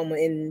Oklahoma,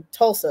 in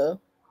Tulsa,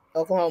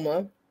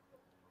 Oklahoma.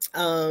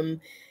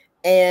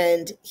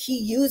 And he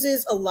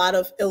uses a lot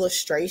of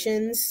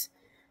illustrations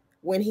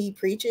when he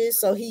preaches.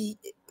 So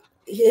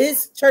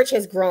his church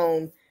has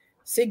grown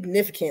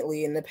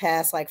significantly in the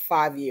past like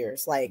 5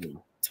 years, like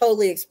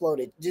totally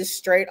exploded, just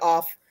straight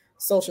off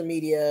social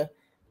media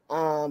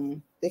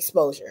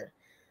exposure.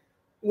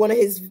 One of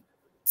his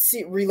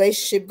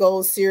relationship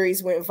goals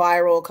series went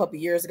viral a couple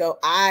years ago.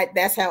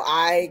 That's how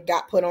I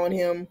got put on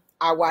him.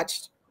 I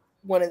watched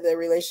one of the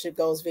relationship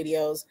goals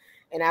videos,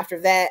 and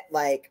after that,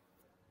 like,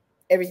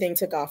 everything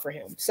took off for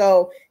him.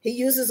 So he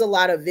uses a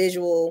lot of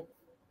visual,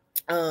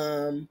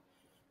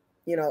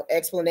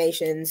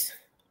 explanations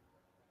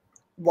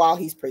while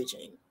he's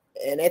preaching.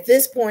 And at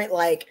this point,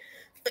 like,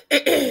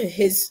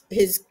 his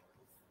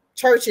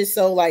church is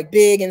so like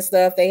big and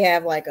stuff. They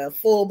have like a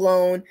full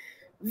blown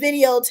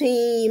video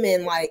team,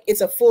 and like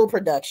it's a full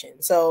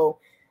production. So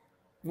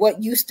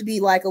what used to be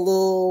like a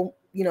little,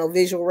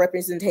 visual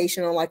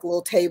representation on like a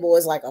little table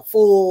is like a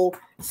full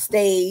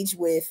stage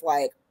with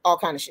like all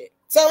kind of shit.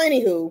 So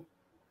anywho,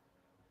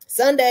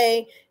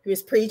 Sunday he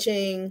was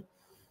preaching,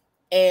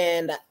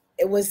 and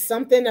it was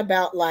something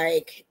about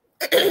like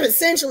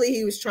essentially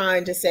he was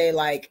trying to say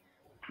like,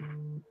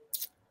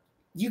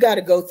 you got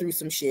to go through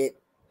some shit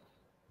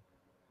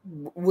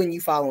when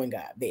you following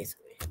God,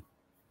 basically.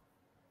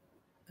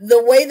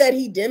 The way that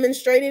he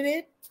demonstrated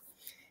it,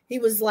 he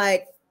was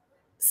like,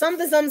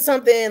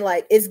 something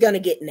like it's gonna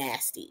get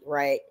nasty,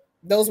 right?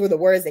 Those were the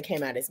words that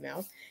came out of his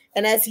mouth.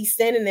 And as he's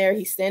standing there,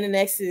 he's standing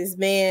next to this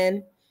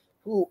man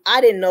who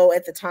I didn't know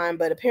at the time,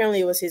 but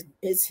apparently it was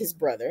his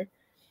brother.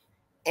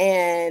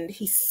 And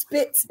he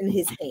spits in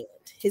his hand,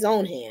 his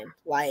own hand,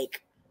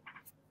 like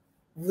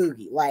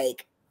loogie,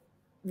 like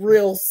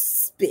real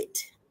spit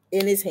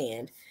in his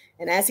hand.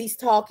 And as he's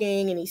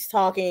talking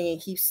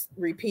and keeps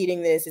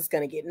repeating this, it's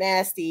gonna get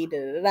nasty, da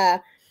da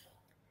da.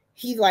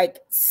 He like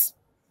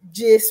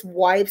just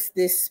wipes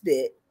this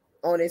spit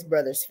on his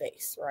brother's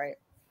face, right?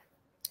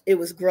 It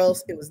was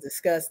gross. It was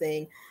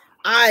disgusting.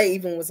 I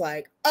even was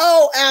like,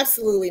 oh,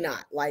 absolutely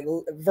not. Like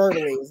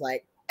verbally, it was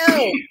like,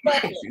 oh,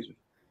 fuck no.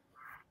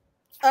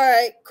 All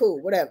right, cool,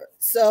 whatever.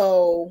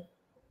 So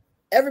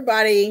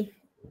everybody,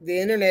 the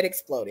internet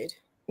exploded.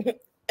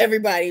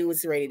 Everybody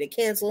was ready to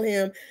cancel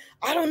him.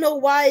 I don't know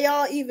why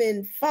y'all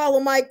even follow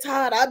Mike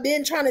Todd. I've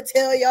been trying to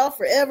tell y'all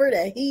forever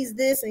that he's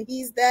this and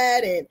he's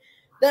that and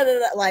da da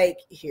da. Like,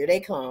 here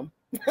they come.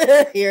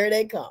 Here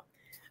they come.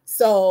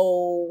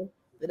 So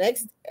the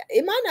next,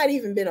 it might not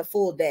even been a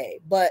full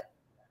day, but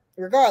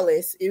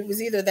regardless, it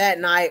was either that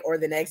night or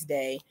the next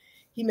day.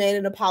 He made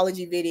an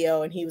apology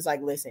video and he was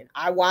like, listen,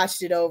 I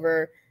watched it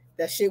over.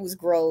 That shit was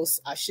gross.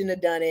 I shouldn't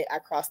have done it. I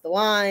crossed the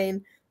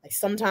line. Like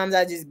sometimes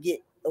I just get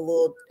a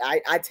little,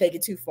 I take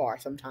it too far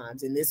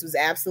sometimes. And this was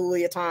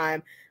absolutely a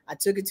time I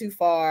took it too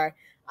far.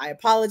 I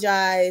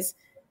apologize.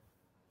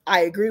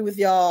 I agree with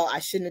y'all. I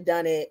shouldn't have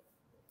done it.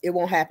 It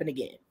won't happen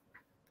again.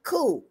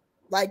 Cool.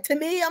 Like to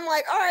me, I'm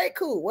like, all right,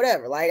 cool,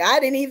 whatever. Like I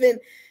didn't even,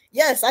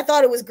 yes, I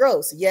thought it was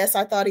gross. Yes,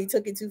 I thought he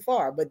took it too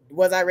far, but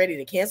was I ready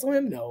to cancel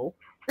him? No.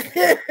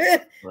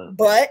 Right.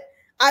 But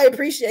I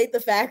appreciate the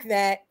fact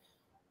that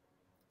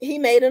he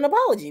made an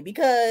apology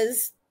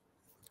because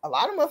a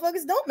lot of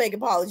motherfuckers don't make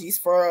apologies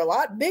for a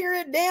lot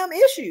bigger damn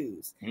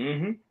issues.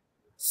 Mm-hmm.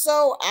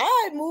 So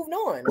I moved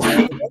on.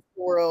 The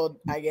world,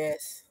 I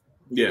guess.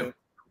 Yeah.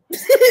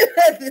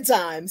 At the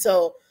time.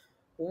 So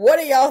what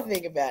do y'all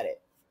think about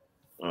it?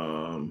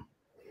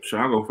 Should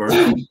I go first?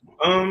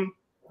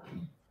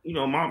 You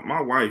know,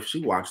 my wife,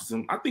 she watches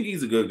him. I think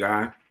he's a good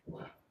guy.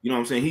 You know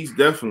what I'm saying? He's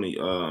definitely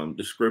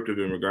descriptive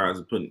in regards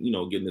to putting, you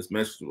know, getting this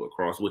message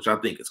across, which I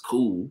think is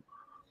cool.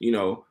 You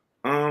know,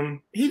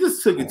 he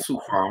just took it too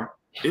far.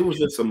 It was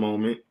just a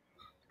moment.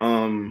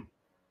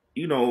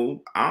 You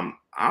know,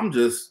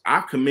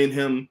 I commend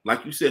him,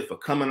 like you said, for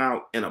coming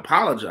out and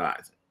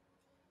apologizing.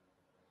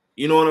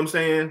 You know what I'm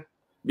saying?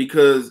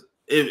 Because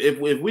if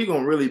we're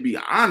gonna really be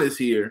honest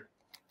here,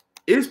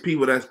 it's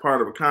people that's part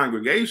of a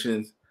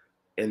congregations,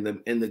 and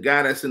the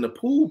guy that's in the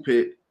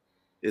pulpit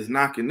is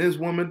knocking this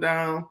woman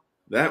down,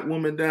 that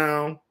woman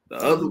down, the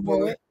other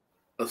woman,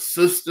 a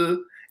sister,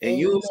 and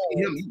you don't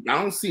see him.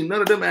 I don't see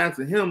none of them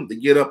asking him to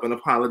get up and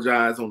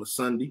apologize on a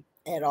Sunday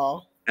at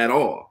all. At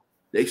all.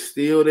 They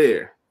still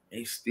there.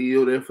 They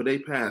still there for their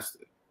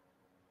pastor.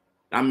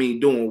 I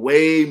mean, doing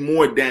way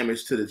more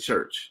damage to the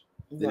church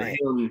than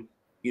him,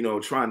 you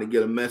know, trying to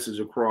get a message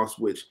across,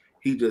 which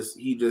he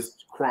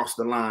just crossed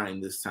the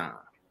line this time.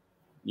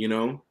 You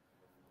know,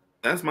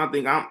 that's my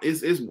thing.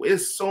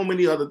 It's so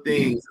many other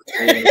things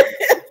in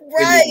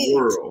the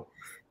world.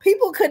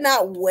 People could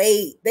not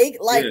wait. They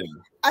like. Yeah.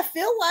 I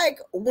feel like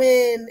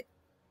when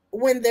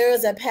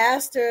there's a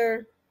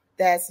pastor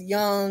that's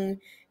young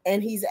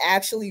and he's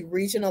actually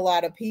reaching a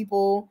lot of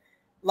people,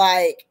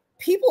 like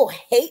people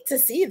hate to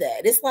see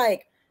that. It's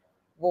like,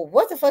 well,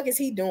 what the fuck is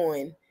he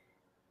doing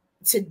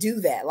to do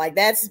that? Like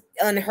that's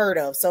unheard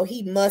of. So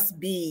he must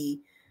be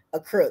a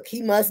crook.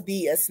 He must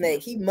be a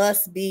snake. He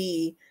must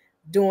be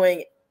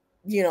doing,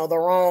 you know, the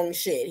wrong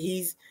shit.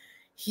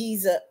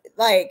 He's a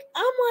like,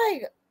 I'm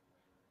like,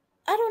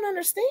 I don't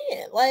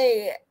understand.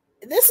 Like,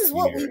 this is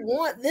what we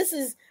want. This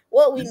is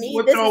what we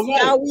need. This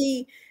is how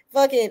we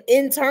fucking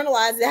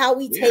internalize it, how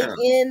we take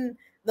in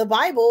the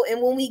Bible.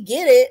 And when we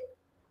get it,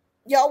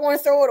 y'all want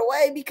to throw it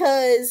away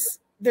because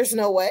there's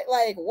no way.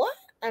 Like, what?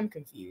 I'm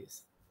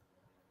confused.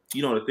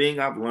 You know, the thing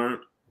I've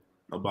learned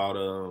about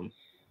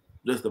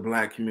just the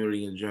Black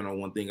community in general,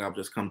 one thing I've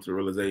just come to the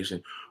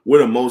realization, we're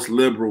the most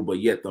liberal, but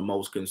yet the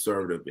most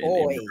conservative in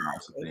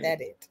regards to things. That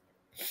it.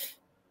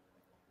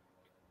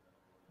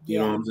 You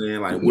know what I'm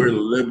saying? Like, we're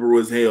liberal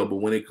as hell, but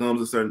when it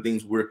comes to certain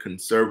things, we're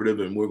conservative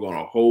and we're going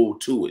to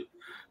hold to it.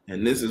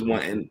 And this is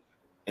one,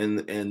 and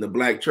the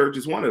Black church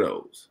is one of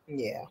those.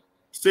 Yeah.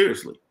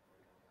 Seriously.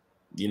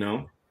 You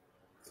know?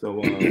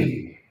 So,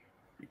 it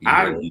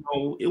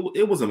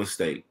was a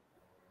mistake.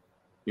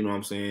 You know what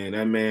I'm saying?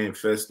 That man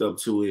fessed up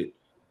to it.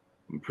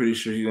 I'm pretty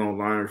sure he's going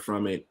to learn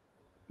from it,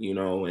 you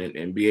know,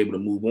 and be able to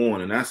move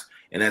on.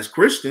 And as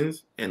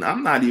Christians, and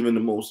I'm not the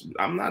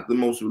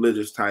most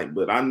religious type,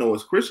 but I know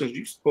as Christians,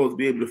 you're supposed to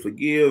be able to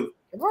forgive,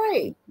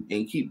 right,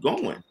 and keep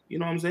going. You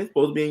know what I'm saying? It's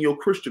supposed to be in your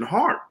Christian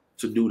heart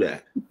to do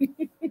that.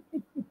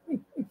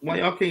 Why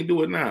y'all can't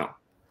do it now?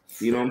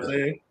 You know what I'm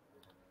saying?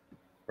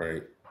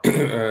 Right.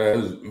 It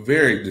was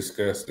very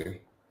disgusting.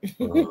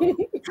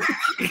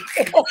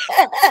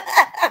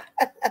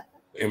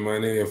 And my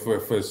nigga,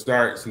 for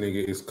starts,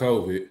 nigga, it's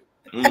COVID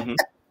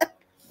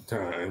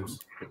times.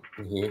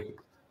 Mm-hmm.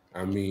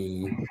 I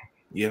mean,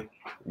 yeah,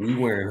 we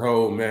wearing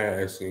whole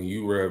masks and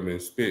you rubbing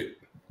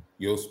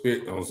your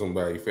spit on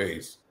somebody's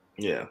face.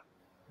 yeah.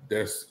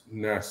 That's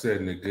not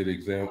setting a good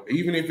example.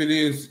 Even if it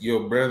is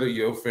your brother,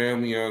 your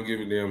family, I don't give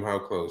a damn how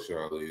close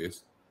y'all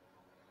is.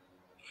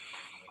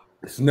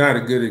 It's not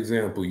a good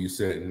example you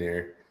setting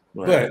there.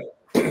 Right.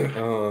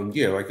 But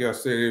yeah, like y'all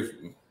said, there's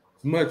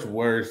much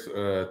worse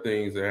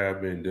things that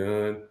have been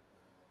done.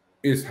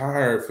 It's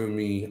hard for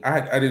me.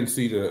 I didn't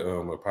see the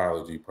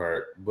apology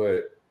part,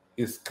 but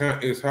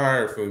it's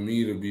hard for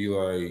me to be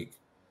like,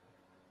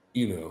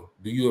 do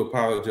you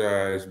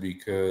apologize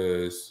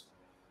because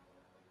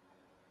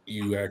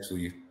you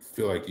actually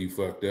feel like you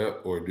fucked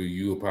up, or do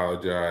you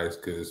apologize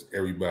because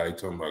everybody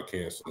talking about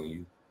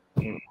canceling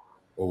you,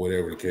 or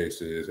whatever the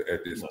case is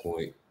at this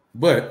point?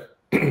 But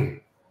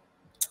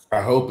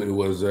I hope it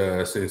was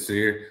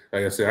sincere.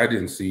 Like I said, I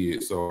didn't see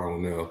it, so I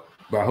don't know.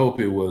 But I hope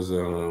it was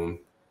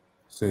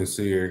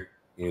sincere.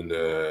 And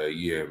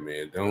yeah,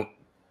 man, don't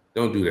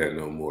do that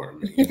no more,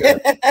 man. You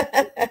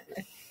gotta,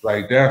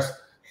 like that's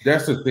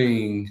the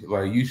thing.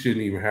 Like you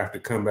shouldn't even have to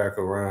come back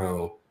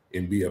around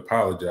and be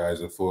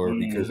apologizing for it,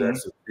 because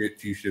that's a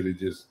bit you should have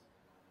just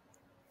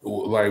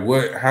like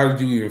what? How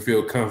did you even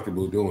feel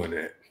comfortable doing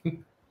that?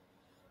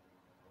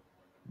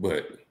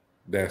 But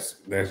that's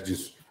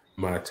just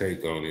my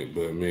take on it.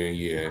 But man,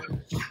 yeah,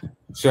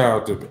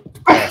 shout out to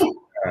Pastor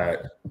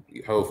Todd.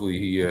 Hopefully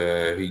he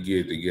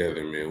get it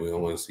together, man. We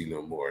don't want to see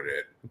no more of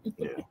that.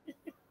 Yeah.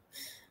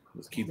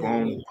 Let's keep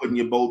on putting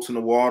your boats in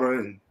the water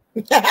and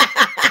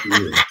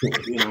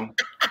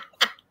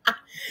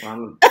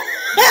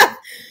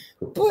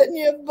putting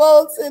your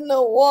boats in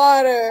the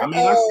water. I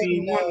mean, I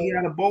seen one. He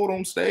had a boat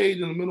on stage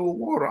in the middle of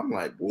water. I'm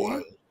like,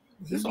 boy,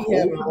 this is a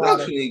whole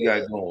production he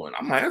got going.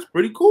 I'm like, that's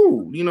pretty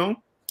cool,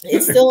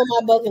 It's still on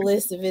my bucket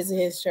list to visit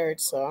his church,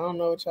 so I don't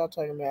know what y'all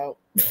talking about.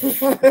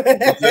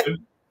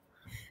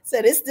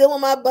 Said it's still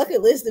on my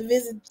bucket list to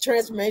visit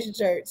Transformation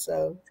Church.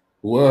 So,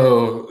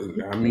 well,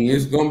 I mean,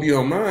 it's gonna be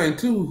on mine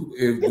too.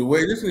 If the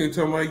way this nigga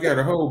talking about, you got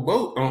a whole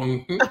boat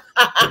on. Boat.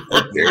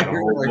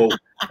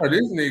 Oh,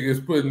 this nigga's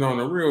putting on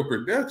a real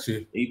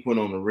production. He put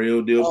on a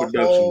real deal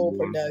production. Whole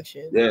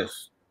production.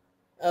 Yes.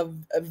 A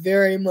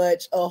very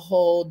much a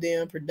whole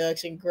damn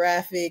production.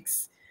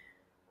 Graphics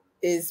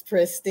is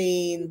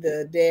pristine.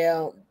 The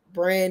damn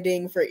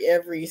branding for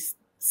every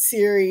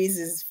series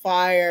is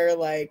fire.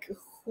 Like,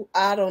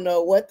 I don't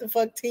know what the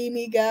fuck team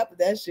he got, but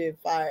that shit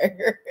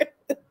fire.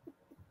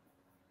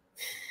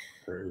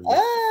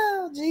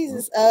 Oh,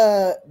 Jesus.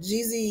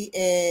 Jeezy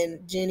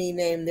and Jenny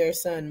named their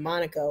son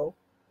Monaco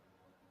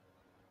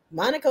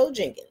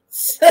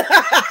Jenkins.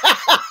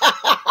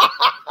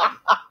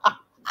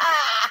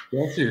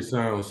 That shit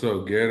sounds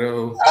so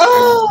ghetto.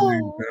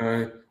 Oh.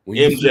 When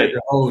you say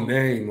the whole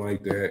name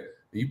like that,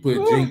 you put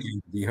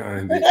Jenkins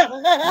behind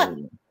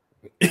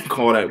it.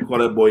 Call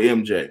that boy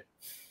MJ.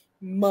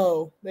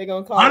 Mo. They're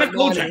gonna call it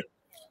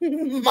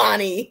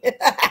Monty.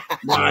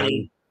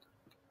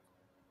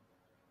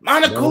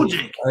 Monaco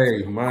Jenkins.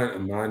 Hey,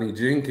 Monty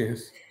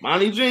Jenkins.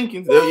 Monty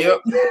Jenkins.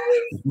 Yep.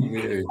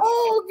 Yeah.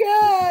 Oh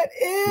God.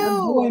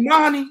 Ew. Boy,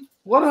 Monty.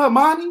 What up,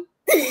 Monty?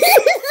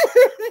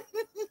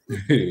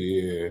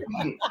 Yeah.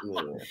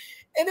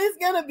 And it's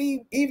gonna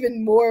be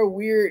even more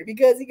weird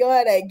because he gonna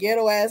have that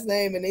ghetto ass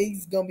name and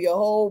he's gonna be a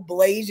whole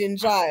Blasian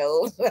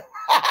child.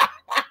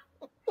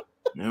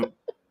 Yep.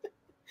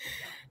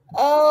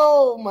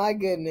 Oh my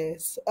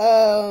goodness.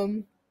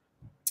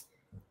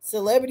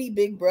 Celebrity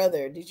Big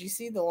Brother. Did you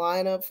see the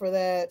lineup for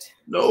that?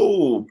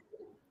 No.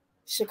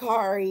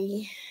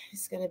 Sha'Carri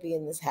is gonna be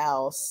in this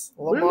house.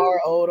 Lamar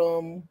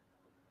Odom,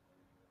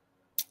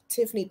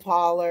 Tiffany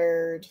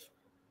Pollard.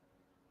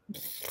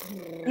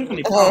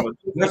 Tiffany Pollard.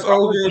 That's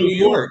over in New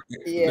York.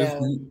 Yeah.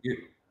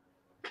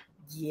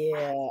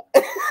 Yeah.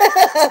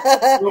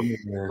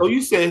 So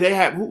you said they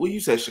have who? You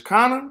said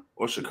Shakana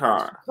or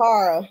Shakara?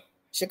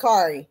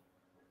 Sha'Carri.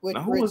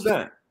 Now who was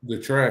that? The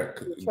track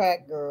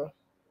girl.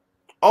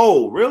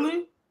 Oh,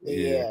 really?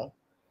 Yeah.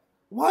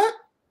 What?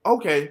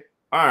 Okay.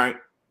 All right.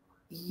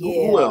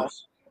 Yeah. Who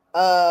else?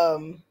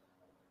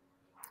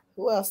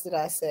 Who else did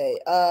I say?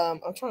 I'm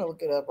trying to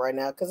look it up right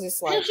now because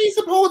it's like she's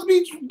supposed to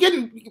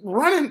be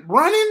running.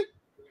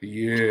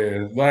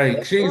 Yeah,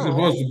 like she ain't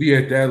supposed to be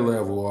at that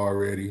level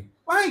already.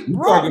 Like, you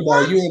talking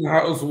about you in the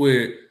house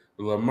with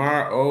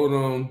Lamar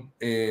Odom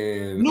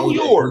and New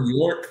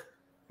York.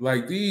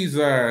 Like these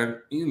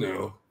are,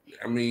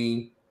 I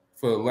mean,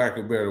 for lack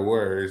of better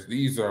words,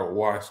 these are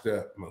washed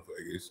up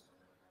motherfuckers.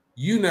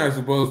 You're not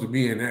supposed to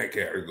be in that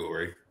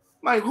category.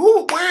 Like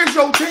who? Where's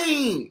your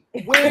team?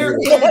 Where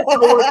is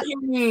your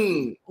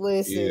team?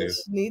 Listen,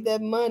 need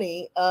that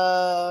money.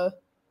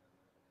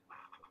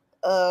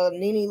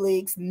 Nene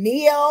Leakes,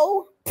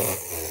 Neo.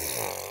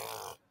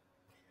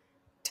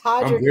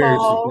 I'm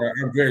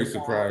very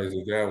surprised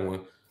at that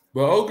one.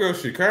 But old girl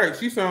Sha'Carri,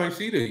 she sounds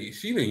like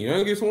she the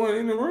youngest one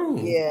in the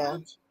room. Yeah.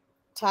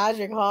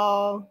 Todrick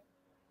Hall,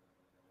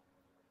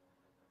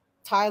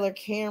 Tyler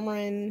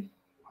Cameron,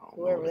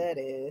 whoever that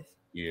is.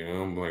 Yeah,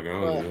 I'm like, I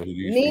don't know who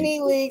these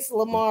Nene Leakes,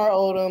 Lamar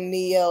Odom,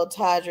 Neo,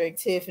 Todrick,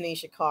 Tiffany,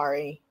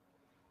 Sha'Carri.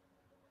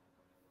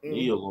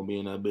 Neo gonna be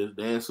in that bitch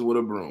dancing with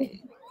a broom.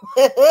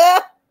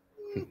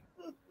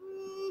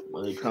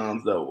 When it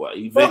comes up, what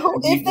event?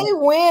 If they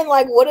win,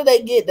 like, what do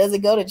they get? Does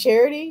it go to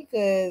charity?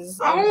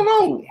 Because I don't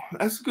know.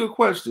 That's a good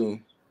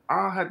question.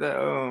 I'll have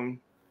to.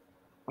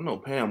 I know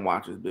Pam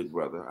watches Big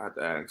Brother. I have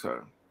to ask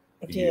her.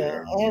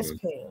 Yeah, ask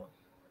Pam.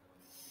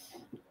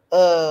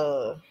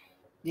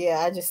 Yeah,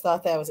 I just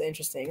thought that was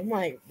interesting. I'm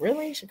like,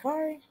 really,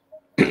 Sha'Carri?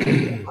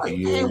 Like,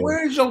 man,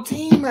 where's your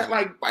team at?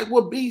 Like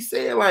what B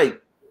said.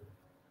 Like,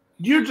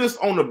 you're just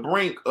on the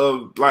brink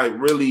of like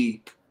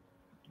really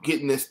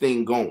getting this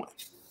thing going.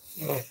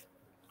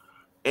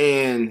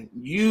 And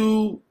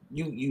you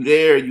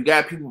there, you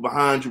got people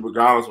behind you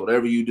regardless of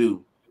whatever you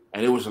do.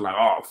 And it was like,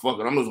 oh, fuck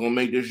it, I'm just going to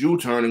make this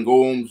U-turn and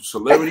go on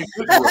Celebrity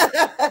Bachelor.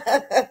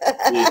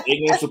 They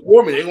going to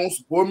support me. They going to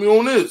support me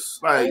on this.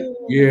 Like,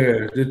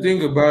 yeah, the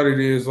thing about it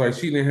is, like,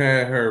 she didn't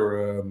have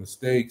her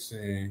mistakes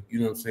and,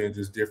 you know what I'm saying,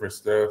 just different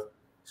stuff.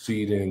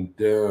 She done,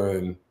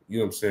 you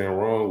know what I'm saying,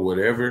 wrong,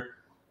 whatever.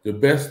 The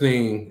best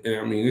thing, and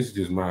I mean, this is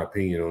just my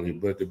opinion on it,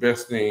 but the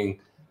best thing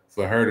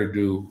for her to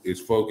do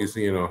is focus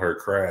in on her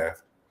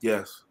craft.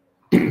 Yes.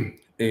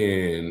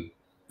 And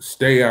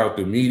stay out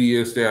the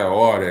media, stay out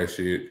all that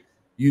shit.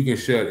 You can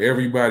shut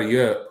everybody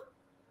up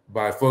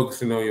by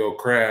focusing on your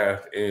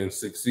craft and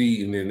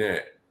succeeding in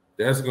that.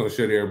 That's going to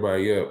shut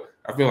everybody up.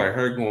 I feel like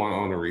her going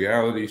on a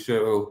reality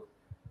show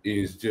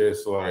is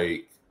just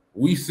like,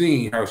 we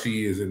seen how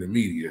she is in the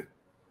media.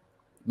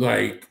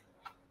 Like,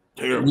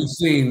 we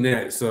seen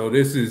that. So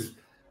this is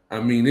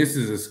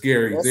a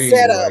scary thing.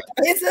 Setup. Like,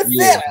 it's a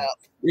setup.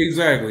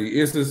 Exactly.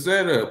 It's a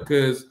setup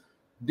because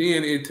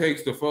then it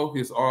takes the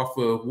focus off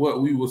of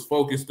what we was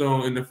focused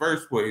on in the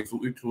first place,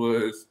 which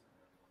was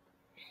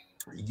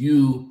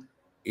you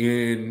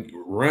in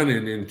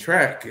running and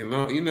track and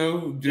all, you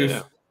know,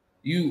 just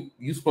you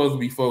supposed to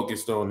be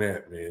focused on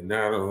that, man,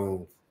 not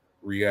on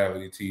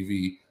reality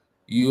TV.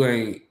 You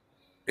ain't,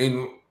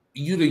 and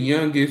you the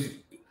youngest.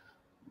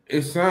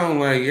 It sounds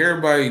like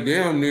everybody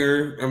down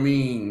there. I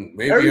mean,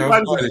 maybe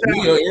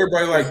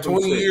everybody like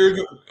 20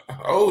 years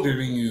older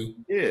than you.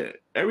 Yeah,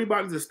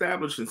 everybody's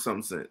established in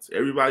some sense.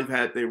 Everybody's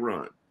had their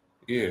run.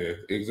 Yeah,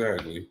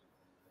 exactly.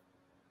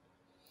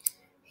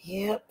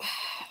 Yep.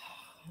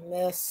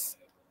 Mess.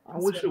 I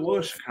wish it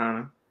was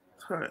kind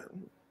of.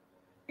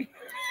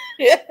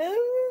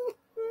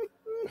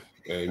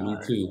 Hey, me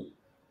too.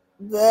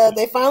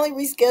 They finally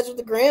rescheduled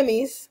the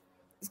Grammys.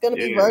 It's going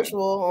to be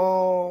virtual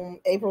on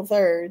April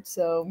 3rd.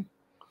 So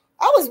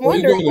I was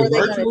wondering where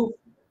they're going to.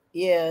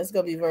 Yeah, it's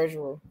going to be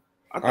virtual.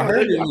 I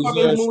heard it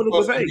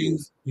was supposed to be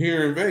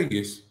here in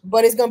Vegas,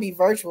 but it's going to be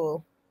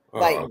virtual.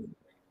 Like,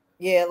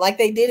 like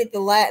they did it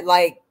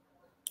like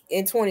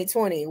in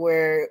 2020,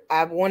 where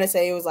I want to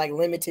say it was like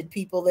limited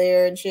people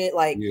there and shit.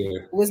 Like,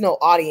 it was no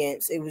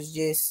audience. It was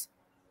just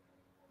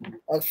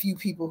a few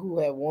people who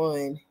had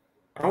won.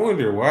 I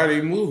wonder why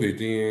they move it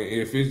then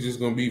if it's just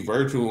going to be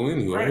virtual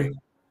anyway. Right.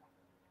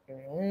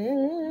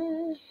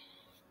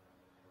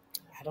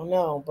 I don't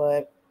know,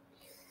 but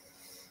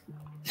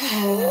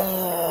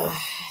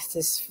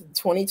this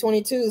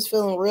 2022 is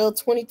feeling real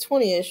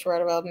 2020-ish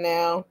right about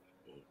now.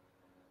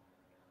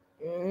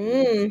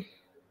 I'm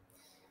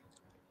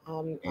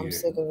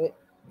sick of it.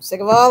 I'm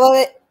sick of all of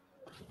it.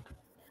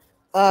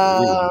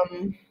 I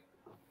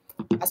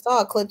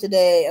saw a clip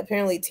today.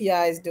 Apparently,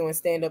 T.I. is doing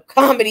stand-up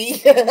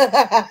comedy. Like,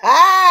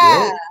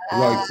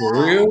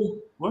 for real?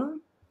 What?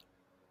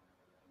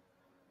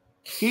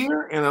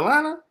 Here in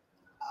Atlanta?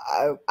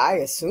 I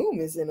assume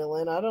it's in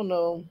Atlanta. I don't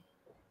know.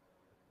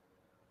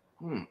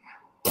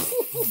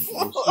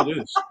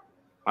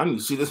 I need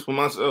to see this for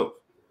myself.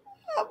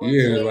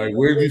 Yeah, like,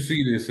 where'd you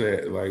see this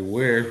at? Like,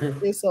 where?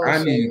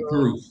 I need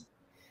proof.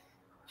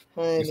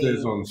 It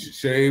says on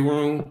Shade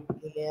Room.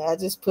 Yeah, I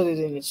just put it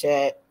in the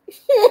chat.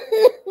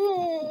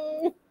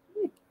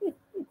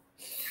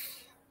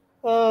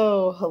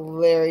 Oh,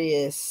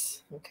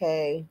 hilarious.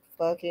 Okay.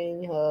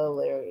 Fucking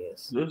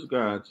hilarious. This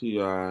guy,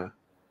 T.I.,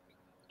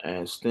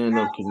 and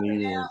stand-up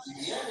comedians.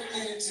 You ever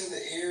get into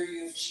the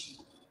area of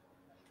cheating?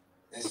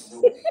 That's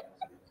no big. You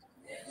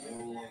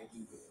don't want to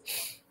do that.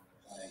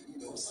 Like,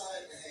 you know,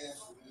 side and a half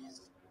for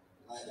reason.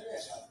 Like, let me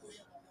ask y'all a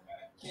question.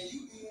 Can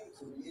you be in a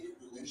committed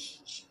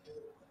relationship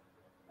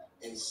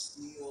and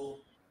still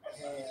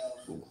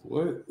have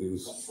what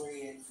is a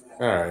friend?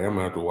 All right, I'm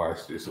gonna have to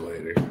watch this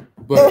later.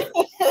 But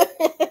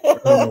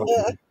all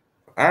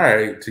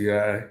right,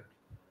 T.I.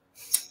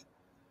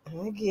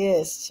 I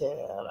guess,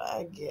 child.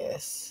 I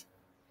guess.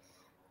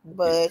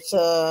 But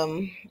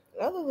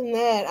other than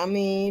that, I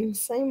mean,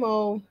 same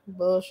old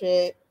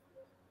bullshit.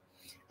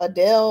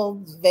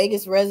 Adele's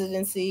Vegas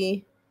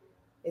residency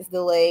is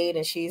delayed,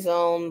 and she's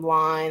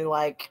online,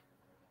 like,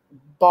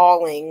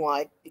 bawling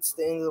like it's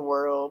the end of the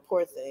world.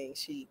 Poor thing.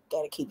 She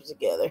got to keep it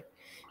together.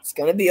 It's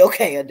gonna be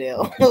okay,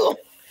 Adele.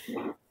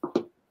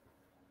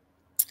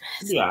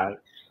 Yeah.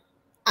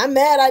 I'm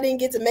mad I didn't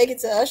get to make it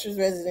to Usher's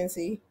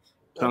residency.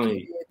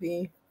 Telling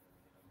you,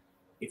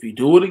 if you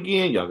do it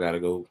again, y'all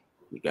gotta go.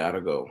 You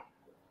gotta go.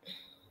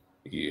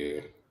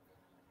 Yeah.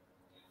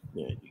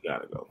 Yeah, you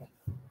gotta go.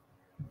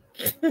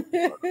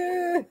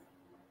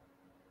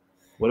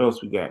 What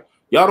else we got?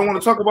 Y'all don't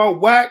want to talk about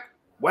Wack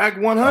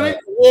 100?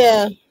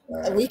 Yeah,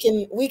 we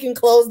can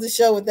close the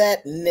show with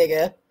that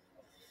nigga.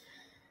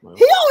 He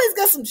always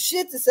got some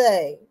shit to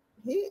say.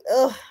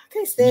 I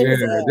can't stand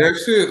his ass. That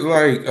shit,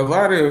 like a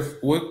lot of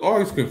what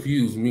always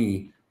confused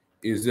me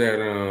is that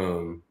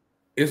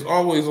it's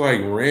always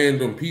like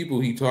random people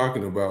he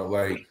talking about.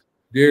 Like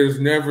there's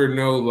never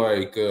no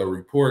like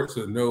reports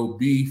of no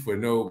beef or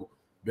no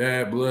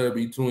bad blood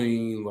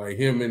between like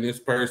him and this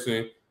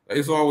person.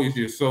 It's always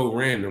just so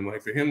random.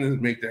 Like for him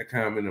to make that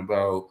comment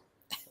about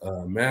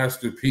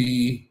Master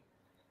P,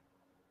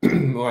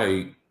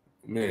 like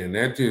man,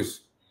 that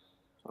just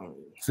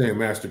saying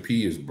Master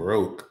P is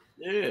broke.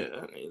 Yeah,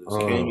 I mean, this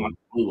came out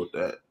with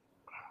that.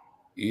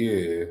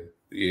 Yeah.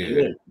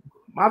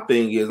 My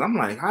thing is, I'm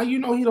like, how you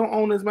know he don't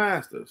own his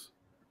masters?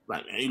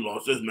 Like, man, he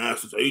lost his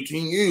masters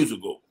 18 years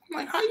ago. I'm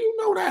like, how you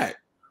know that?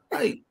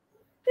 Like,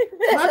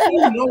 how do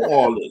you know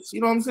all this?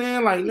 You know what I'm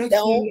saying? Like, next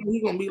thing you know,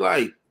 he's gonna be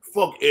like,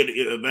 fuck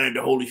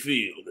Evander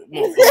Holyfield.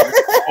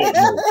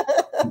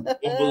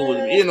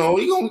 You know,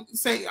 he gonna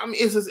say, I mean,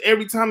 it's just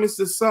every time it's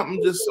just something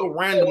just so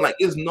random, like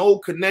it's no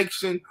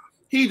connection.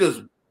 He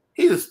just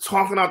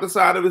talking out the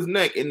side of his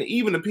neck, and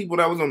even the people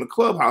that was on the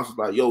clubhouse was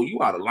like, "Yo,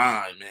 you out of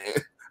line, man."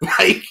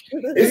 Like,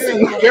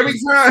 like every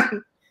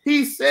time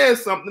he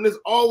says something, there's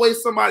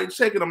always somebody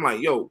checking. I'm like,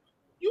 "Yo,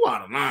 you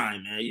out of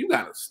line, man. You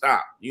gotta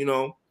stop," you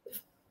know.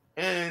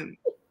 And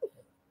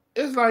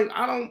it's like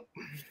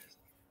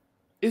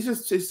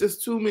It's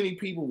just too many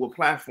people with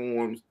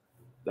platforms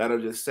that are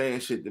just saying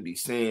shit to be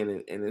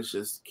saying, and it's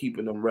just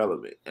keeping them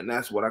relevant. And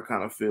that's what I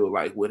kind of feel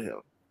like with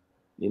him.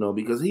 You know,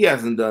 because he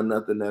hasn't done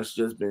nothing that's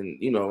just been,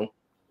 you know,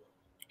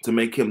 to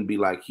make him be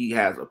like he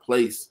has a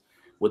place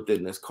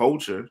within this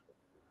culture,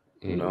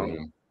 you know.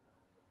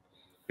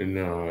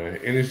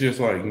 And it's just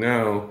like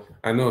now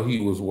I know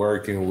he was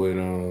working with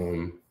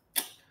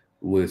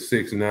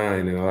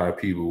 6ix9ine, and a lot of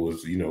people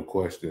was, you know,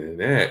 questioning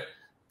that.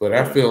 But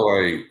I feel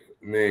like,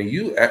 man,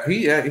 he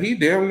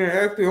damn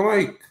near acting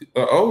like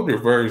an older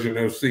version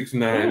of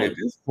 6ix9ine at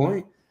this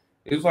point.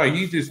 It's like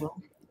he's just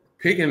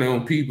picking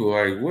on people.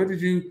 Like, what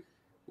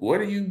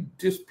are you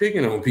just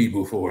picking on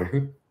people for?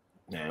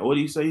 Man, what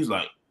do you say? He's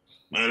like,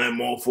 man, that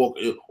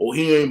motherfucker,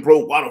 he ain't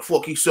broke. Why the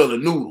fuck he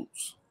selling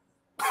noodles?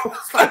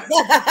 Like,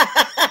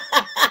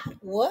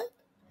 what?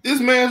 This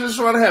man's just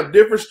trying to have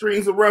different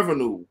streams of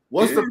revenue.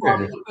 What's the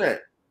problem with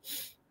that?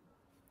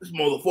 This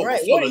motherfucker.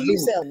 Right, what are you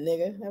selling,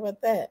 nigga? How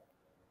about that?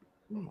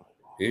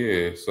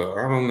 Yeah, so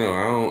I don't know.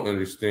 I don't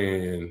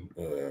understand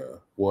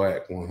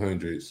Wack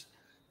 100's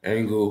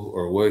angle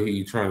or what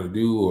he trying to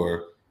do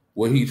or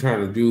what he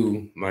trying to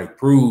do, like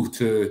prove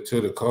to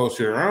the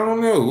culture. I don't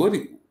know. I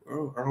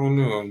don't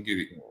know. I don't get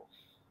it.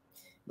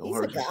 He's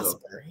a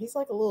gossiper. He's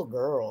like a little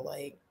girl.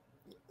 Like,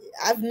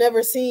 I've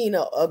never seen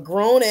a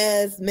grown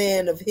ass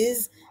man of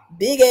his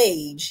big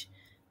age,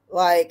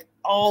 like,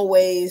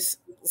 always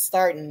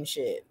starting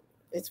shit.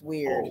 It's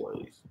weird.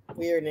 Always.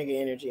 Weird nigga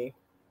energy.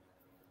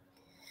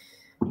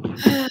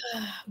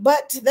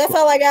 But that's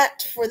all I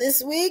got for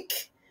this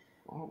week.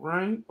 All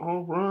right.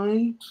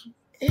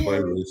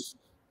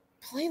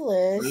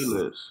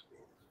 Playlist.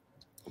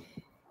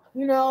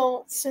 You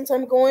know, since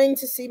I'm going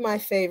to see my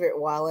favorite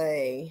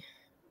Wale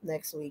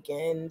next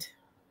weekend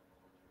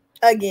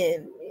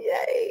again,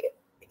 yay!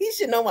 He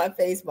should know my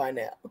face by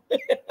now.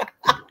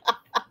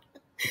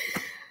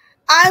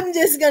 I'm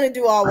just gonna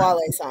do all Wale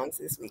songs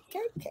this week.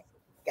 Okay,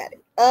 got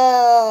it.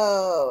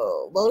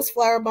 Lotus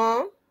Flower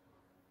Bomb,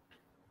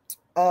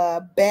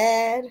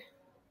 Bad,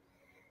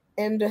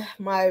 and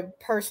my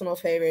personal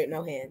favorite,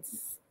 No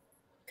Hands,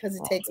 because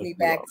it takes me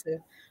back to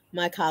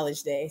my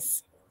college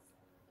days,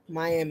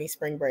 Miami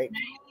spring break.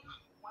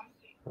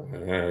 All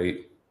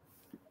right,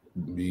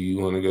 do you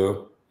want to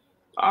go?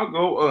 I'll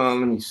go.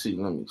 Let me see.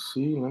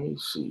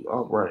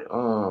 All right.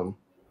 I'm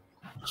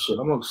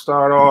gonna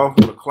start off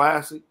with a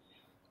classic.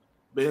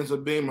 Benz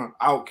and Beamer,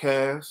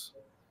 Outkast.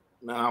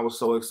 Man, I was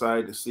so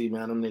excited to see,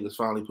 man, them niggas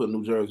finally put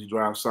New Jersey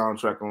Drive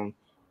soundtrack on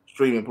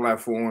streaming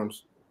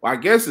platforms. Well, I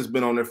guess it's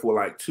been on there for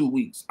like 2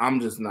 weeks. I'm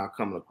just not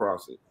coming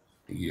across it.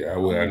 Yeah,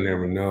 I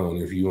never known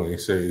if you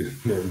ain't say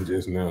nothing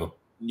just now.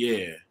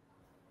 Yeah.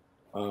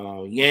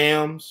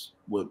 Yams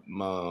with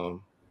I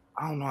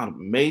don't know how to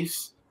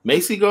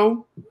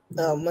Masego?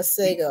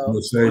 Masego.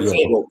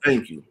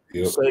 Thank you.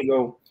 Yep.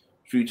 Masego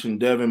featuring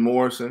Devin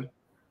Morrison.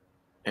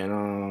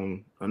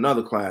 And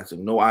another classic,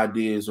 No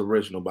Ideas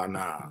Original by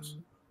Nas.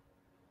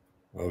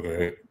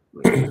 Okay.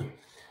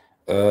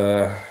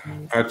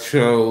 I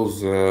chose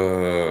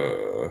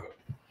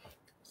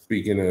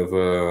speaking of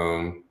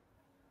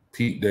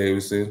Pete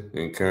Davidson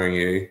and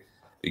Kanye,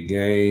 The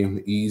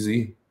Game,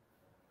 Easy.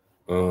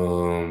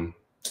 Shout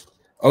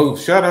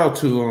out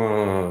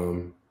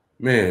to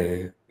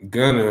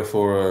Gunna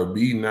for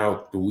beating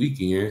out The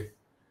Weeknd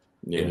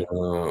in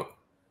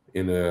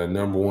a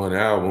 #1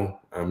 album.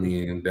 I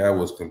mean, that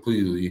was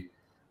completely,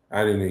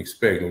 I didn't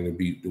expect him to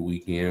beat The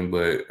Weeknd,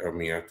 but I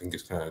mean, I think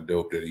it's kind of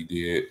dope that he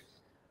did.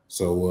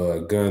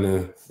 So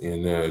Gunna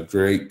and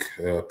Drake,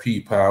 P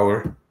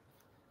Power.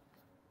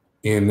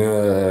 And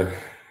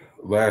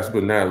last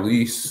but not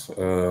least,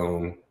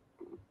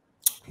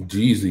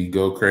 Jeezy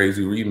Go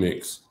Crazy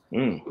remix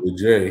with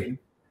Jay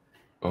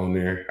on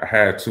there. I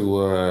had to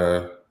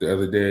the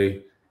other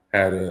day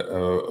had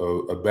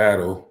a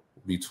battle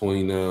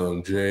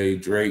between Jay,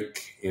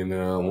 Drake, and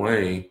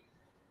Wayne,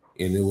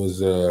 and it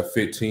was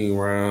 15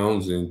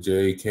 rounds, and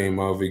Jay came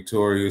out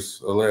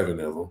victorious 11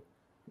 of them.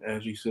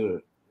 As you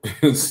should.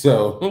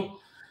 So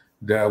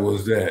that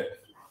was that.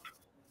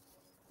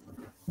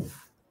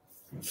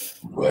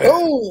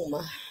 Boom.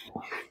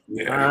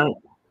 Yeah.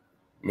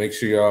 Make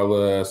sure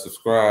y'all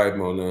subscribe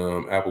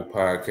on Apple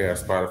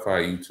Podcasts,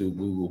 Spotify, YouTube,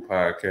 Google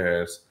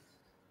Podcasts,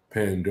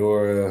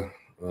 Pandora,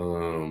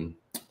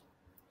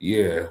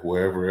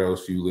 wherever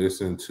else you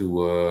listen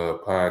to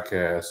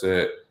podcasts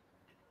at.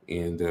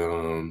 And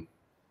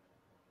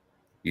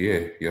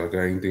y'all got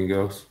anything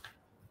else?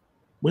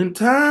 When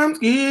times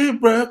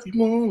get rough, you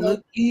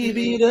wanna give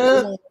it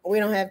up. We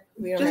don't have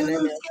nothing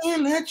else.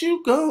 Can't let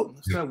you go.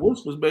 It's not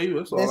Whispers, baby.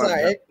 That's all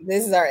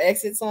This is our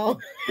exit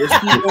song. Let's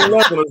keep on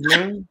loving us,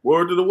 man.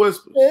 Word to the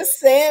Whispers. This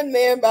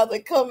Sandman about to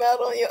come out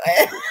on your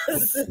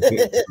ass.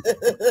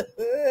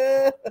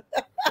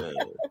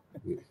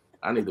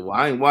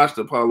 I ain't watched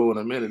Apollo in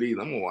a minute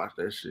either. I'm gonna watch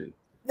that shit.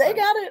 They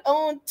got it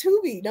on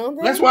Tubi, don't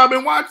they? That's why I've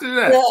been watching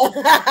that.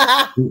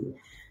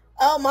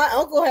 Oh, my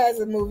uncle has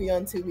a movie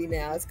on Tubi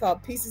now. It's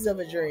called Pieces of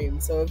a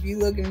Dream. So if you're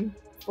looking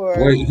for,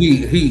 wait,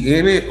 he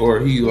in it or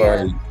he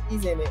like?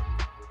 He's in it.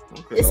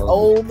 Okay. It's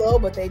old though,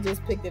 but they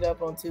just picked it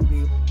up on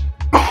Tubi.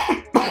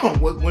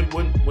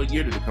 What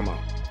year did it come out?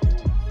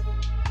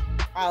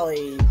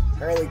 Probably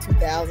early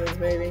 2000s,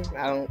 maybe.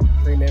 I don't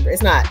remember.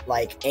 It's not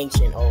like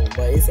ancient old,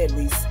 but it's at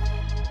least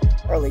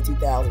early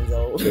 2000s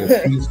old.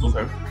 Yeah,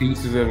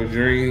 Pieces of a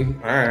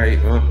Dream. All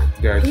right,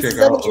 gotta Pieces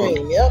check out. Pieces of a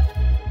Dream. Yep.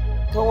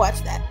 Go watch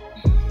that.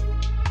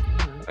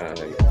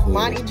 Cool.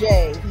 Monty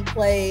J. He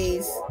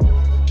plays.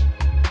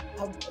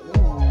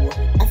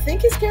 I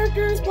think his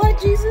character is Black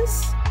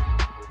Jesus.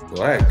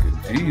 Black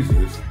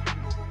Jesus.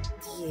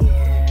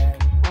 Yeah.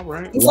 All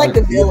right. He's like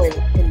the villain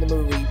in the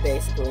movie,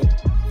 basically.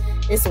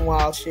 It's some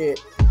wild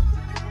shit.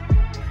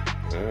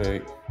 All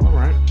right. All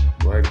right.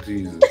 Black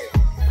Jesus.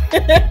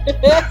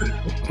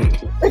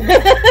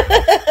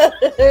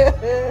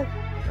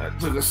 That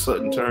took a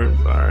sudden turn.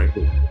 All right.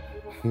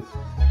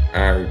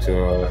 All right,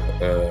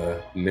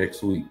 y'all.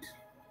 Next week.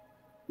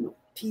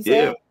 Peace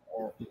out.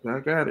 I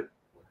got it.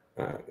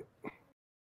 All right.